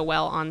going so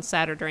well on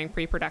set or during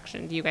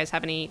pre-production? Do you guys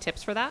have any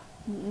tips for that?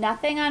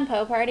 Nothing on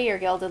Poe Party or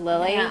Gilded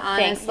Lily. Yeah,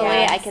 honestly. Thankfully,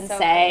 Yeah, I can so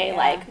say, good,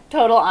 yeah.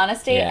 total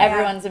honesty, Yeah.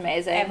 everyone's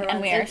amazing, and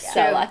Everyone's we are it's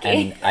so true. lucky.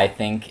 And I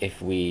think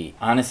if we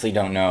honestly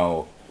don't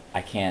know, I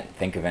can't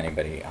think of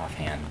anybody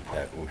offhand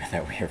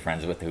that we are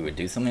friends with who would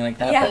do something like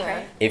that. Yeah, but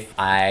right. if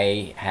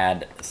I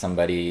had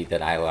somebody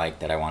that I liked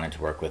that I wanted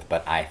to work with,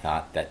 but I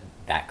thought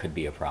that could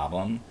be a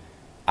problem,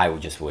 we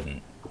just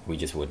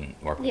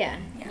wouldn't work with Yeah.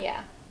 them.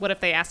 yeah. What if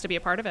they asked to be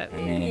a part of it? I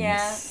mean, Yeah.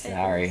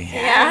 sorry.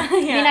 Yeah.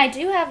 I mean, I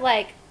do have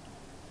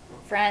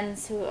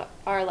friends who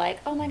are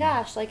oh my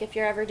gosh, if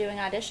you're ever doing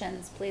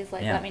auditions, please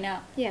Yeah. let me know.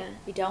 Yeah.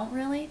 We don't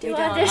really do We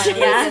don't. auditions. We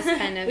just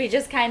kind of we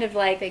just kind of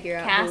figure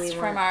out who cast we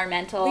from want. our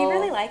mental. We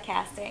really like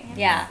casting.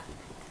 Yeah.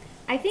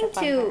 I think the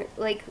fun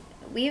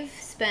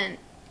too,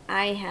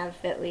 I have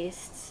at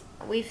least,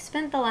 we've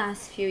spent the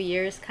last few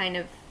years kind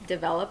of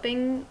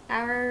developing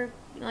our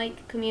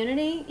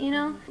community,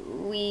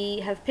 We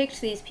have picked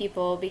these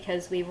people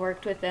because we've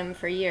worked with them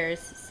for years.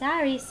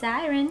 Sorry,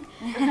 Siren.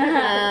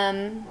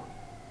 And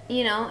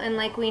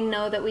we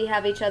know that we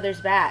have each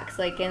other's backs.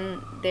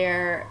 And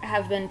there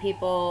have been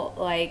people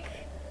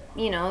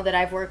that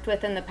I've worked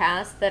with in the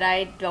past that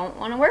I don't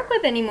want to work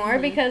with anymore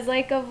because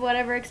of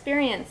whatever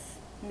experience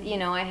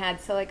I had.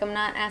 So I'm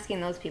not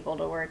asking those people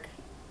to work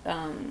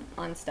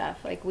on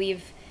stuff.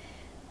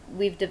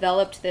 We've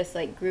developed this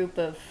group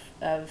of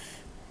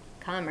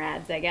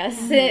comrades, I guess,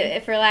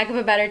 for lack of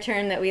a better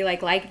term, that we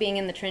like being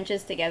in the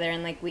trenches together,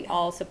 and like we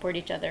all support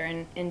each other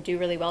and do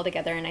really well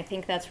together. And I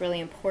think that's really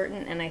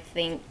important. And I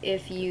think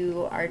if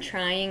you are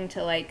trying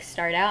to like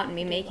start out and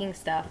be making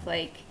stuff,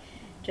 like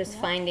just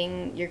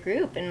finding your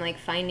group and like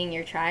finding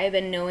your tribe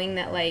and knowing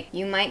that like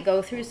you might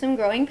go through some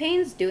growing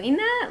pains doing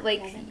that,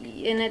 like,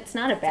 and it's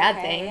not a bad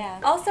thing.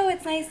 Yeah. Also,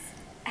 it's nice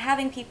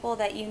having people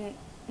that you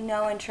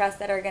know and trust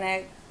that are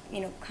gonna,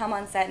 come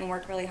on set and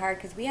work really hard,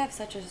 because we have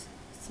such a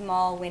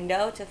small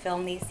window to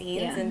film these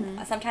scenes,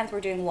 and sometimes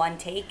we're doing one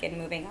take and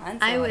moving on.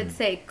 So I would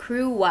say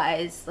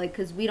crew-wise, like,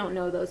 because we don't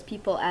know those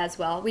people as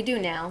well. We do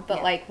now,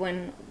 but like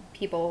when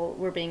people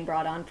were being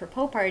brought on for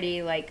Poe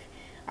Party, like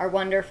our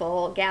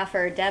wonderful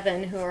gaffer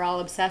Devin, who we're all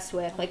obsessed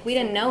with, like we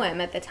didn't know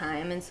him at the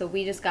time, and so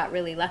we just got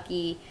really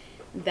lucky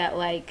that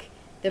like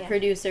the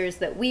producers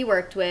that we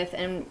worked with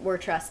and were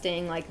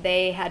trusting, like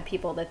they had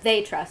people that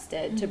they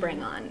trusted to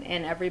bring on,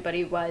 and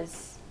everybody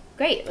was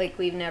great. Like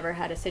we've never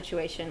had a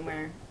situation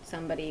where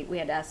we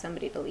had to ask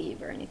somebody to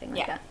leave or anything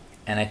like that.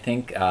 And I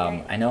think,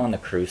 I know on the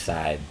crew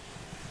side,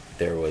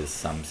 there was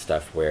some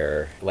stuff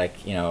where, like,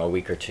 a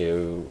week or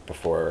two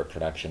before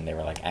production, they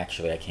were like,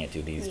 actually, I can't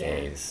do these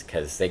days,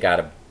 because they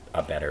got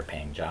a better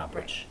paying job,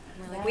 which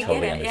I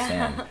totally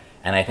understand. Yeah.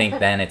 And I think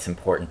then it's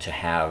important to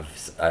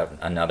have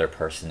another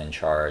person in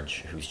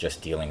charge who's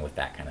just dealing with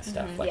that kind of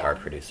stuff, like our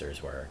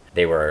producers were.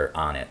 They were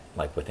on it,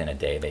 like within a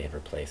day they had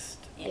replaced,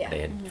 they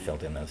had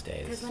filled in those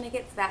days. Because when it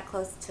gets that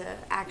close to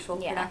actual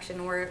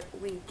production,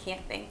 we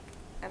can't think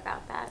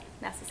about that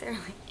necessarily.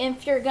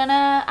 If you're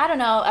gonna, I don't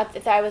know,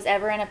 if I was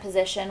ever in a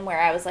position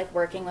where I was like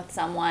working with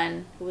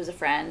someone who was a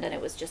friend and it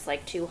was just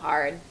like too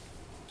hard,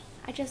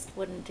 I just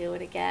wouldn't do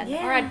it again.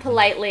 Yeah. Or I'd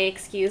politely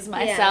excuse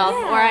myself.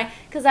 Yeah.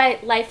 Because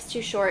life's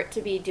too short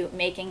to be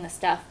making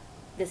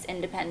this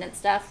independent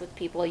stuff with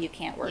people you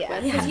can't work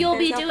with. Because you'll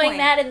There's be no doing point.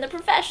 that in the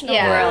professional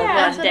world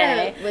That's one what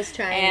day. I was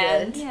trying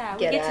And to we get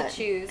get at. to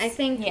choose. I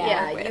think,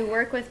 Yeah. you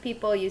work with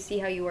people, you see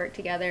how you work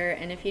together,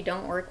 and if you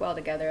don't work well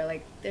together,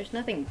 like, there's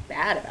nothing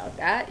bad about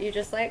that. You're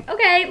just like,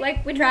 okay,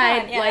 like, we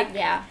tried. Yeah. Like,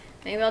 Yeah.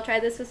 maybe I'll try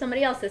this with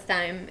somebody else this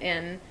time,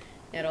 and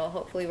it'll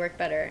hopefully work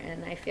better.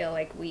 And I feel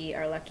like we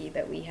are lucky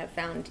that we have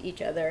found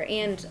each other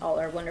and all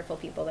our wonderful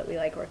people that we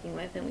like working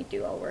with, and we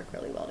do all work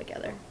really well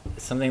together.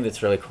 Something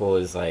that's really cool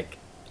is like,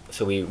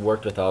 so we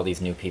worked with all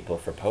these new people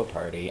for Poe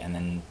Party, and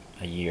then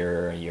a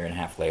year and a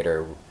half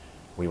later,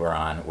 we were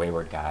on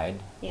Wayward Guide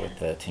with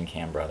the Tin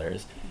Can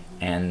Brothers,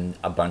 and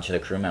a bunch of the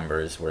crew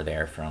members were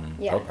there from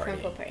Poe Party.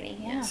 From Poe Party.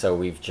 Yeah. So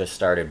we've just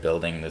started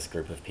building this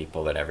group of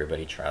people that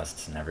everybody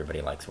trusts and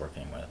everybody likes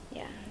working with.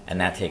 Yeah. And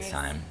that takes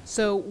time.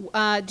 So,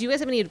 do you guys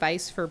have any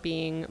advice for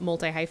being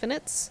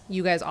multi-hyphenates?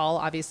 You guys all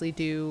obviously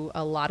do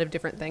a lot of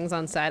different things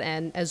on set,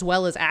 and as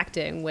well as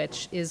acting,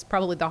 which is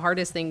probably the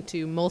hardest thing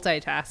to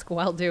multitask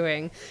while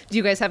doing. Do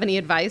you guys have any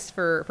advice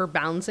for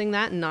balancing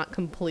that and not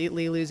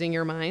completely losing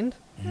your mind?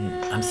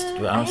 I'm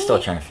still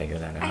trying to figure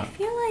that I out.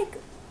 feel like,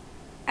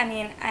 I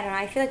don't know,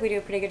 I feel like we do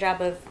a pretty good job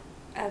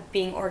of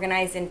being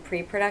organized in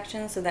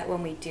pre-production, so that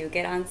when we do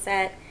get on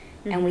set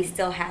and we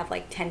still have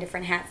like 10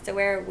 different hats to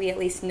wear, we at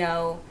least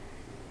know,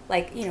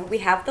 like, we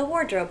have the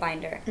wardrobe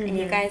binder, and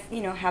you guys,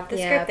 have the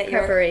script that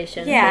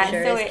preparation you're... for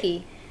sure so is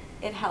key.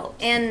 It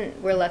helps. And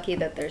we're lucky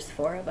that there's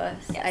 4 of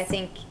us. Yes. I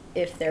think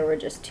if there were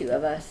just 2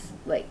 of us,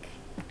 like,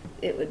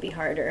 it would be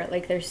harder.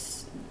 Like,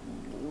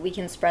 we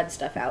can spread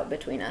stuff out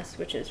between us,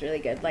 which is really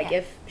good. Like,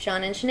 if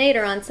Sean and Sinead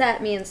are on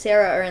set, me and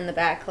Sarah are in the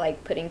back,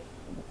 like, putting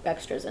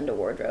extras into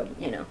wardrobe,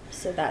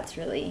 So that's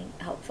really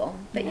helpful.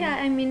 But yeah,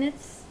 I mean,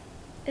 it's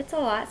a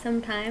lot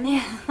sometimes.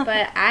 Yeah.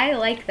 But I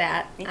like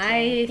that. Me too.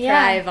 I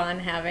thrive on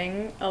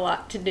having a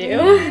lot to do.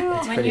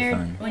 It's When pretty you're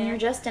fun. when you're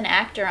just an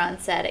actor on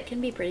set, it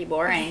can be pretty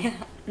boring.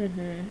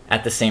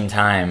 At the same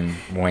time,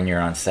 when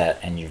you're on set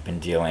and you've been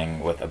dealing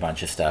with a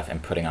bunch of stuff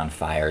and putting on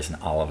fires,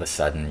 and all of a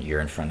sudden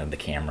you're in front of the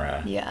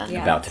camera Yeah.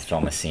 about to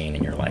film a scene,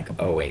 and you're like,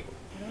 oh wait,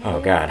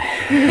 oh god.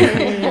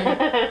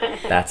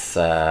 That's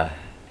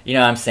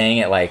I'm saying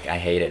it like I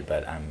hate it,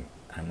 but I'm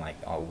like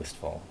all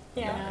wistful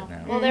about it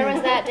now. Well, there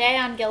was that day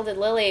on Gilded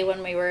Lily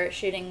when we were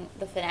shooting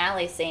the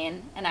finale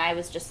scene, and I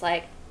was just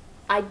like,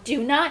 I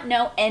do not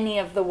know any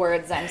of the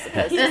words I'm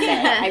supposed to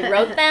say. I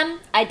wrote them,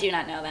 I do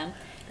not know them.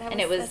 That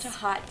And it was such a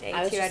hot day,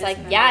 I was too. just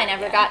remember I it,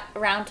 never got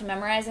around to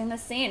memorizing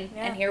this scene,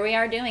 Yeah. and here we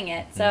are doing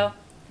it. So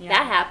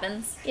that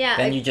happens. Yeah.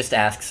 Then you just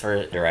ask for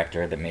a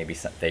director that maybe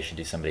they should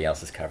do somebody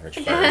else's coverage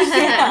first,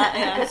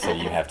 so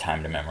you have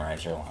time to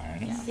memorize your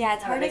lines. Yeah,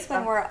 it's hardest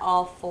when we're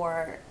all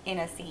 4 in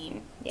a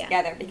scene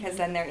together, because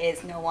then there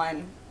is no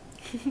one.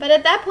 But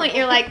at that point,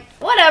 you're like,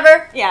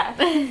 whatever.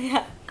 Yeah.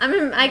 Yeah.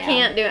 I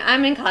can't do it.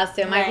 I'm in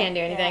costume. I can't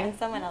do anything. Yeah,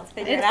 someone else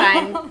figure It's it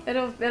out.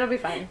 fine. It'll be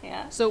fine.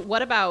 Yeah. So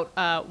what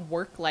about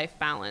work-life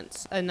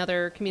balance?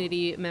 Another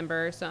community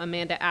member, so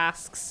Amanda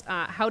asks,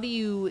 how do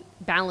you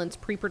balance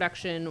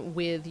pre-production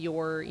with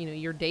your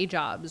day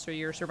jobs or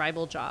your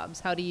survival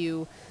jobs? How do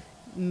you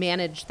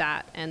manage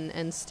that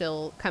and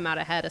still come out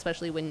ahead,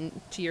 especially when,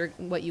 to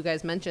what you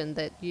guys mentioned,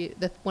 that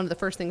one of the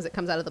first things that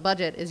comes out of the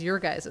budget is your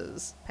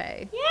guys'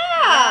 pay.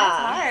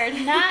 Yeah.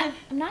 It's hard.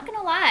 I'm not going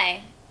to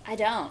lie. I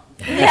don't.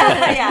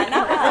 Yeah,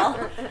 not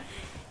well.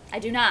 I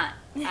do not.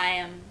 I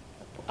am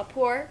a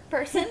poor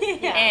person,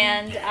 Yeah.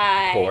 and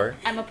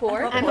I'm a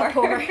poor.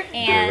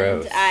 And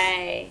Gross.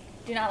 I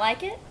do not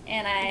like it,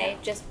 and I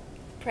just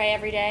pray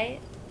every day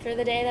for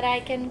the day that I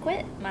can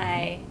quit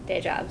my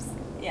day jobs.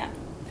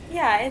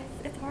 Yeah,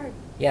 it's hard.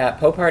 Yeah,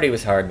 Poe Party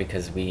was hard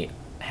because we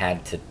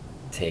had to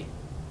take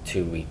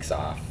 2 weeks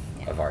off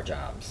of our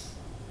jobs.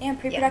 And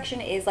pre-production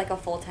is like a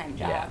full-time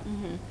job. Yeah.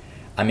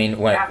 I mean,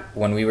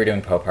 when we were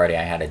doing Poe Party,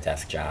 I had a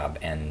desk job,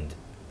 and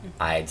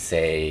I'd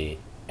say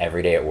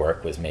every day at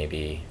work was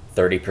maybe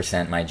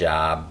 30% my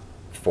job,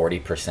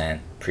 40%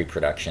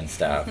 pre-production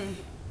stuff,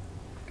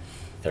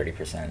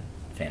 30%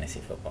 fantasy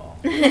football.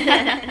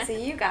 So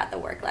you got the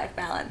work-life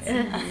balance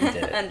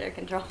under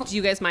control. Do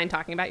you guys mind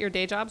talking about your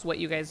day jobs, what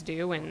you guys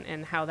do,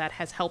 and how that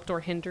has helped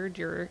or hindered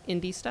your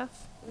indie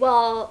stuff?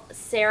 Well,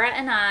 Sarah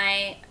and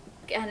I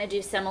kind of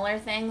do similar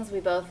things. We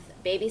both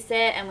babysit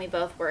and we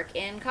both work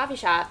in coffee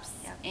shops.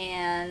 Yep.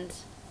 And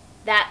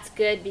that's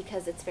good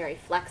because it's very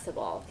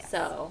flexible. Yes.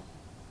 So,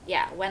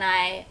 yeah, when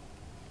I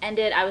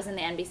was in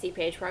the NBC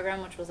Page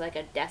program, which was like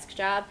a desk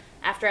job.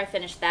 After I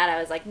finished that, I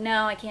was like,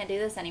 no, I can't do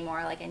this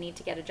anymore. Like, I need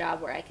to get a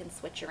job where I can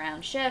switch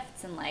around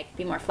shifts and, like,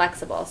 be more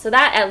flexible. So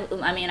that,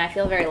 I mean, I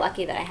feel very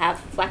lucky that I have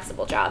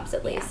flexible jobs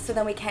at least. So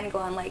then we can go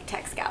on like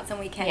tech scouts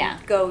and we can Yeah.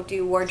 go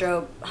do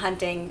wardrobe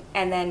hunting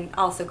and then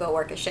also go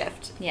work a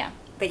shift. Yeah.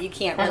 But you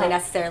can't really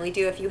necessarily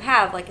do if you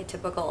have like a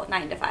typical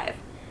 9 to 5.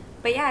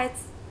 But yeah,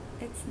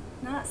 it's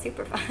not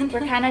super fun. We're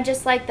kind of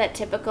just like that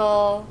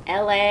typical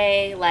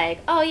LA, like,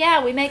 oh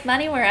yeah, we make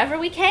money wherever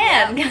we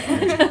can.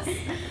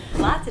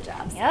 Lots of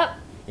jobs. Yep.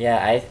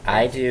 Yeah,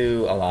 I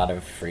do a lot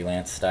of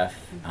freelance stuff.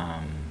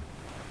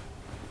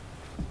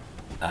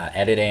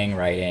 Editing,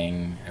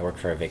 writing. I work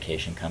for a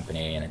vacation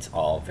company, and it's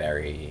all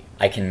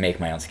I can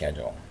make my own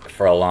schedule.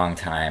 For a long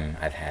time,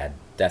 I've had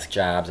desk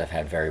jobs. I've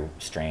had very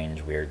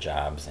strange, weird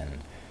jobs, and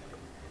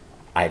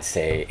I'd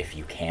say if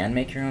you can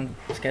make your own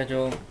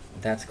schedule,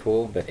 that's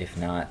cool. But if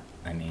not,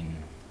 I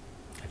mean,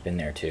 I've been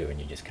there too, and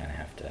you just kind of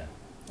have to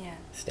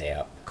stay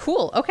up.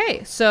 Cool.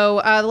 Okay.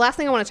 So the last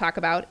thing I want to talk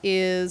about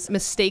is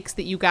mistakes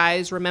that you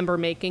guys remember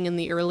making in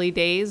the early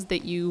days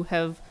that you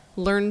have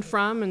learned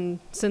from and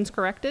since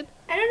corrected.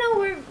 I don't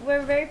know.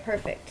 We're very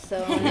perfect.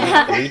 So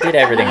We did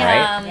everything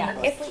right.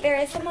 Yeah. If there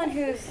is someone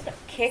who's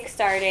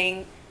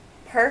kickstarting,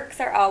 perks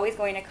are always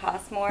going to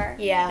cost more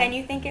than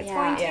you think it's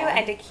going to,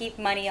 and to keep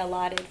money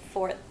allotted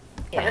for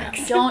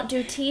perks. Don't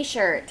do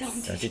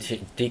T-shirts.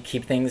 Don't you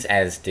keep things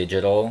as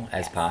digital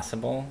as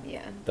possible?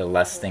 Yeah. The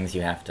less things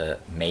you have to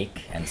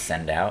make and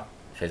send out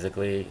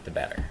physically, the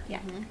better.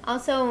 Yeah.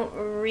 Also,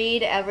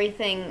 read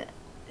everything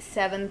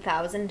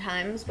 7,000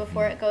 times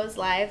before it goes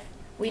live.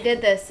 We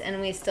did this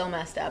and we still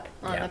messed up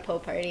on the Poe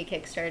Party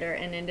Kickstarter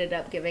and ended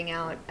up giving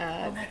out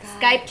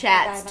Skype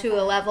chats to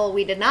a level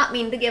we did not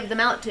mean to give them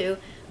out to,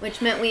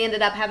 which meant we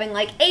ended up having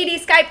like 80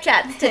 Skype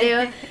chats to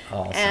do.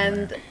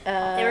 And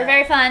They were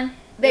very fun.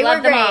 They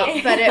Loved were them all,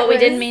 great, but we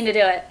didn't mean to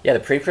do it. Yeah,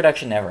 the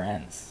pre-production never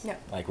ends. No.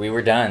 Like, we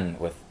were done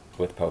with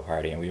Poe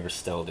Party, and we were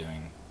still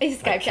doing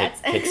Skype chats.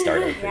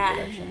 Kickstarter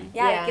pre-production.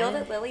 Yeah,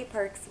 Gilded Lily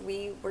perks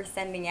we were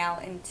sending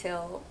out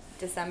until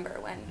December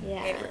when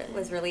it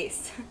was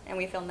released, and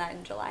we filmed that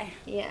in July.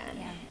 Yeah.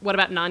 What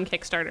about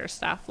non-Kickstarter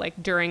stuff?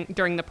 Like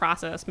during the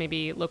process,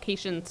 maybe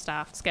location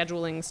stuff,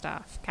 scheduling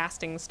stuff,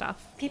 casting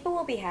stuff. People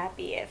will be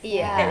happy if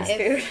Yeah,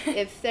 there's food.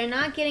 if they're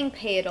not getting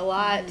paid a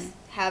lot,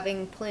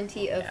 having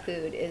plenty of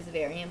food is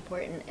very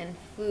important, and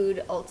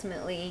food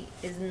ultimately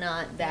is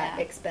not that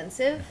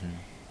expensive.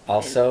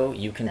 Also,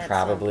 you can That's so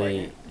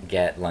probably important.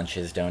 get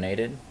lunches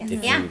donated if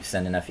you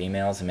send enough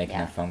emails and make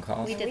enough phone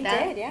calls. We did We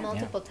that did,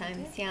 multiple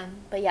times,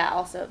 But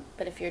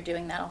but if you're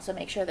doing that, also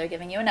make sure they're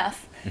giving you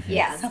enough.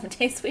 Yeah. Some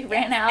days we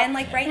ran out. And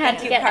like write Had thank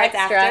to you get cards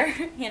extra.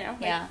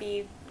 after, Yeah.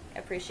 be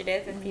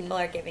appreciative if people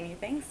are giving you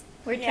things.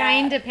 We're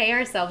trying to pay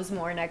ourselves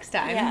more next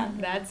time. Yeah.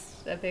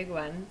 That's a big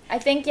one. I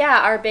think,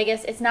 our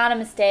biggest, it's not a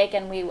mistake,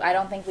 and I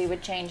don't think we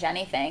would change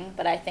anything,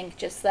 but I think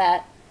just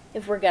that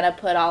if we're going to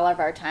put all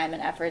of our time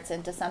and efforts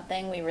into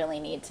something, we really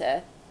need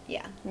to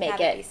make Have it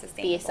be it be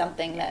sustainable.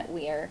 something that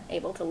we are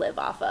able to live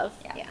off of.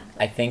 Yeah.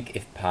 I think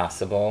if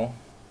possible,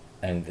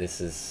 and this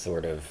is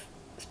sort of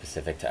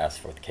specific to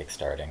us with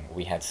Kickstarting,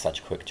 we had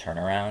such quick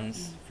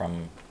turnarounds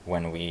from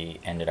when we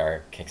ended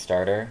our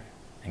Kickstarter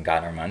and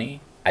got our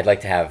money. I'd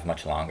like to have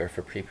much longer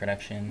for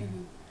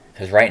pre-production.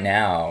 Because right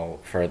now,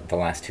 for the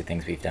last 2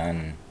 things we've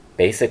done,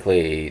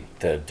 basically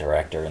the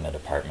director and the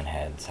department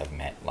heads have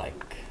met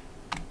like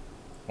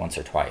once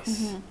or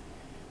twice.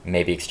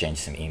 Maybe exchange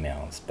some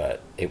emails,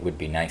 but it would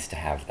be nice to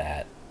have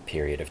that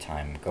period of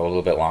time go a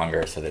little bit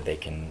longer so that they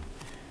can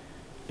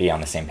be on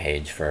the same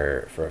page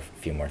for a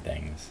few more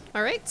things.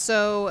 All right.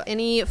 So,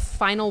 any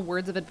final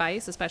words of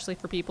advice, especially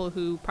for people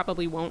who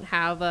probably won't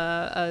have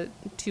a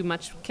too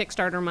much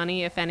Kickstarter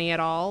money, if any at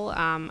all,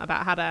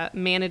 about how to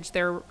manage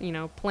their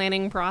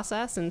planning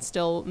process and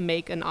still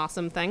make an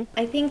awesome thing?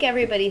 I think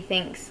everybody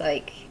thinks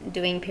like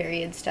doing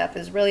period stuff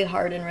is really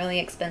hard and really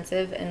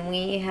expensive, and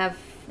we have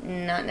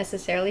not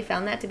necessarily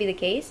found that to be the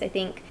case. I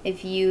think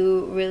if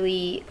you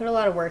really put a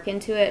lot of work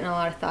into it and a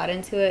lot of thought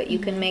into it, you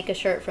can make a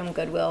shirt from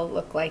Goodwill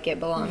look like it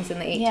belongs in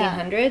the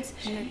 1800s.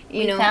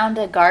 We found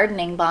a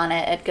gardening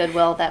bonnet at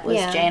Goodwill that was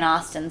Jane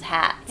Austen's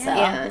hat. So.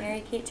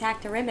 Mary Kate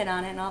tacked a ribbon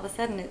on it, and all of a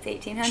sudden it's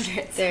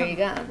 1800s. There you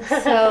go.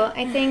 So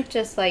I think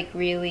just like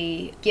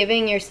really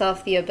giving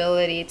yourself the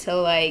ability to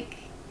like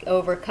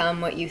overcome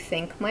what you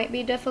think might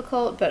be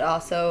difficult, but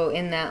also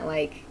in that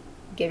like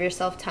give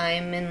yourself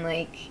time and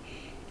like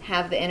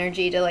have the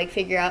energy to like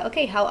figure out,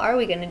 okay, how are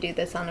we going to do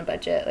this on a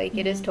budget? Like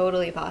it is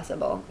totally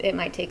possible. It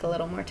might take a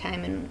little more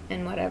time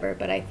and whatever,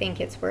 but I think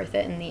it's worth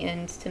it in the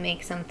end to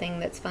make something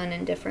that's fun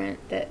and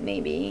different that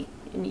maybe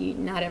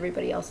not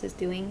everybody else is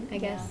doing, I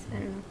guess. I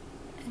don't know.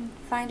 And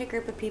find a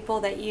group of people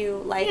that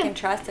you like and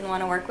trust and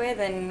want to work with,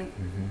 and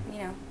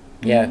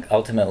Yeah,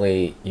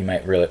 ultimately you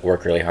might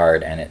work really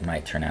hard and it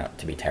might turn out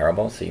to be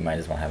terrible, so you might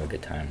as well have a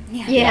good time.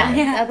 Yeah.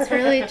 That's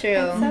really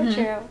true. So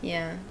true.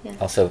 Yeah.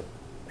 Also,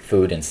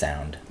 food and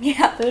sound.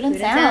 Yeah, Food and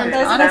sound.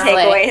 Those are the honestly.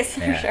 takeaways for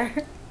Yeah. sure.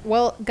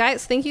 Well,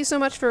 guys, thank you so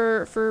much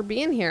for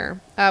being here.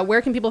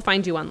 Where can people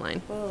find you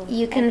online?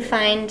 You can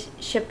find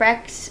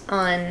Shipwrecked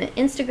on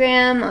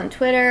Instagram, on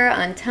Twitter,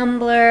 on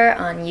Tumblr,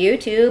 on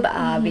YouTube,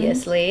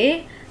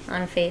 obviously,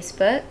 on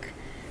Facebook,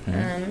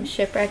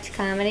 Shipwrecked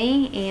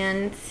Comedy,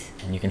 and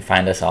you can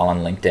find us all on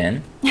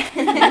LinkedIn.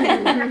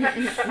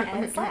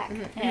 And Slack.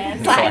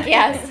 And Slack,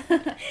 yes.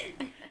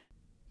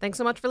 Thanks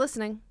so much for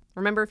listening.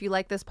 Remember, if you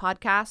like this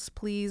podcast,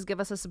 please give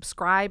us a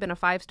subscribe and a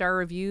 5-star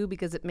review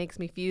because it makes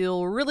me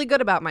feel really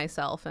good about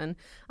myself, and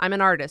I'm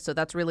an artist, so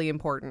that's really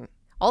important.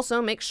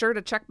 Also, make sure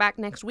to check back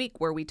next week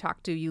where we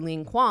talk to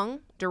Yulin Kwong,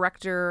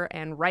 director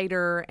and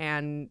writer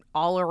and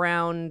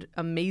all-around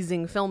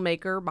amazing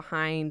filmmaker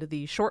behind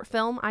the short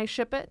film I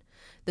Ship It,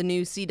 the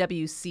new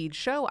CW Seed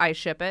show I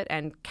Ship It,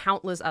 and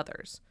countless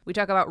others. We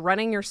talk about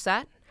running your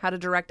set, how to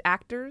direct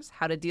actors,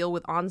 how to deal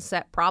with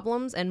on-set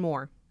problems, and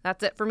more.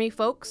 That's it for me,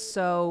 folks,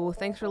 so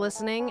thanks for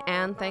listening,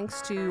 and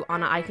thanks to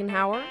Anna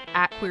Eichenhauer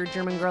at Queer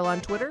German Girl on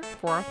Twitter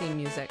for our theme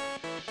music.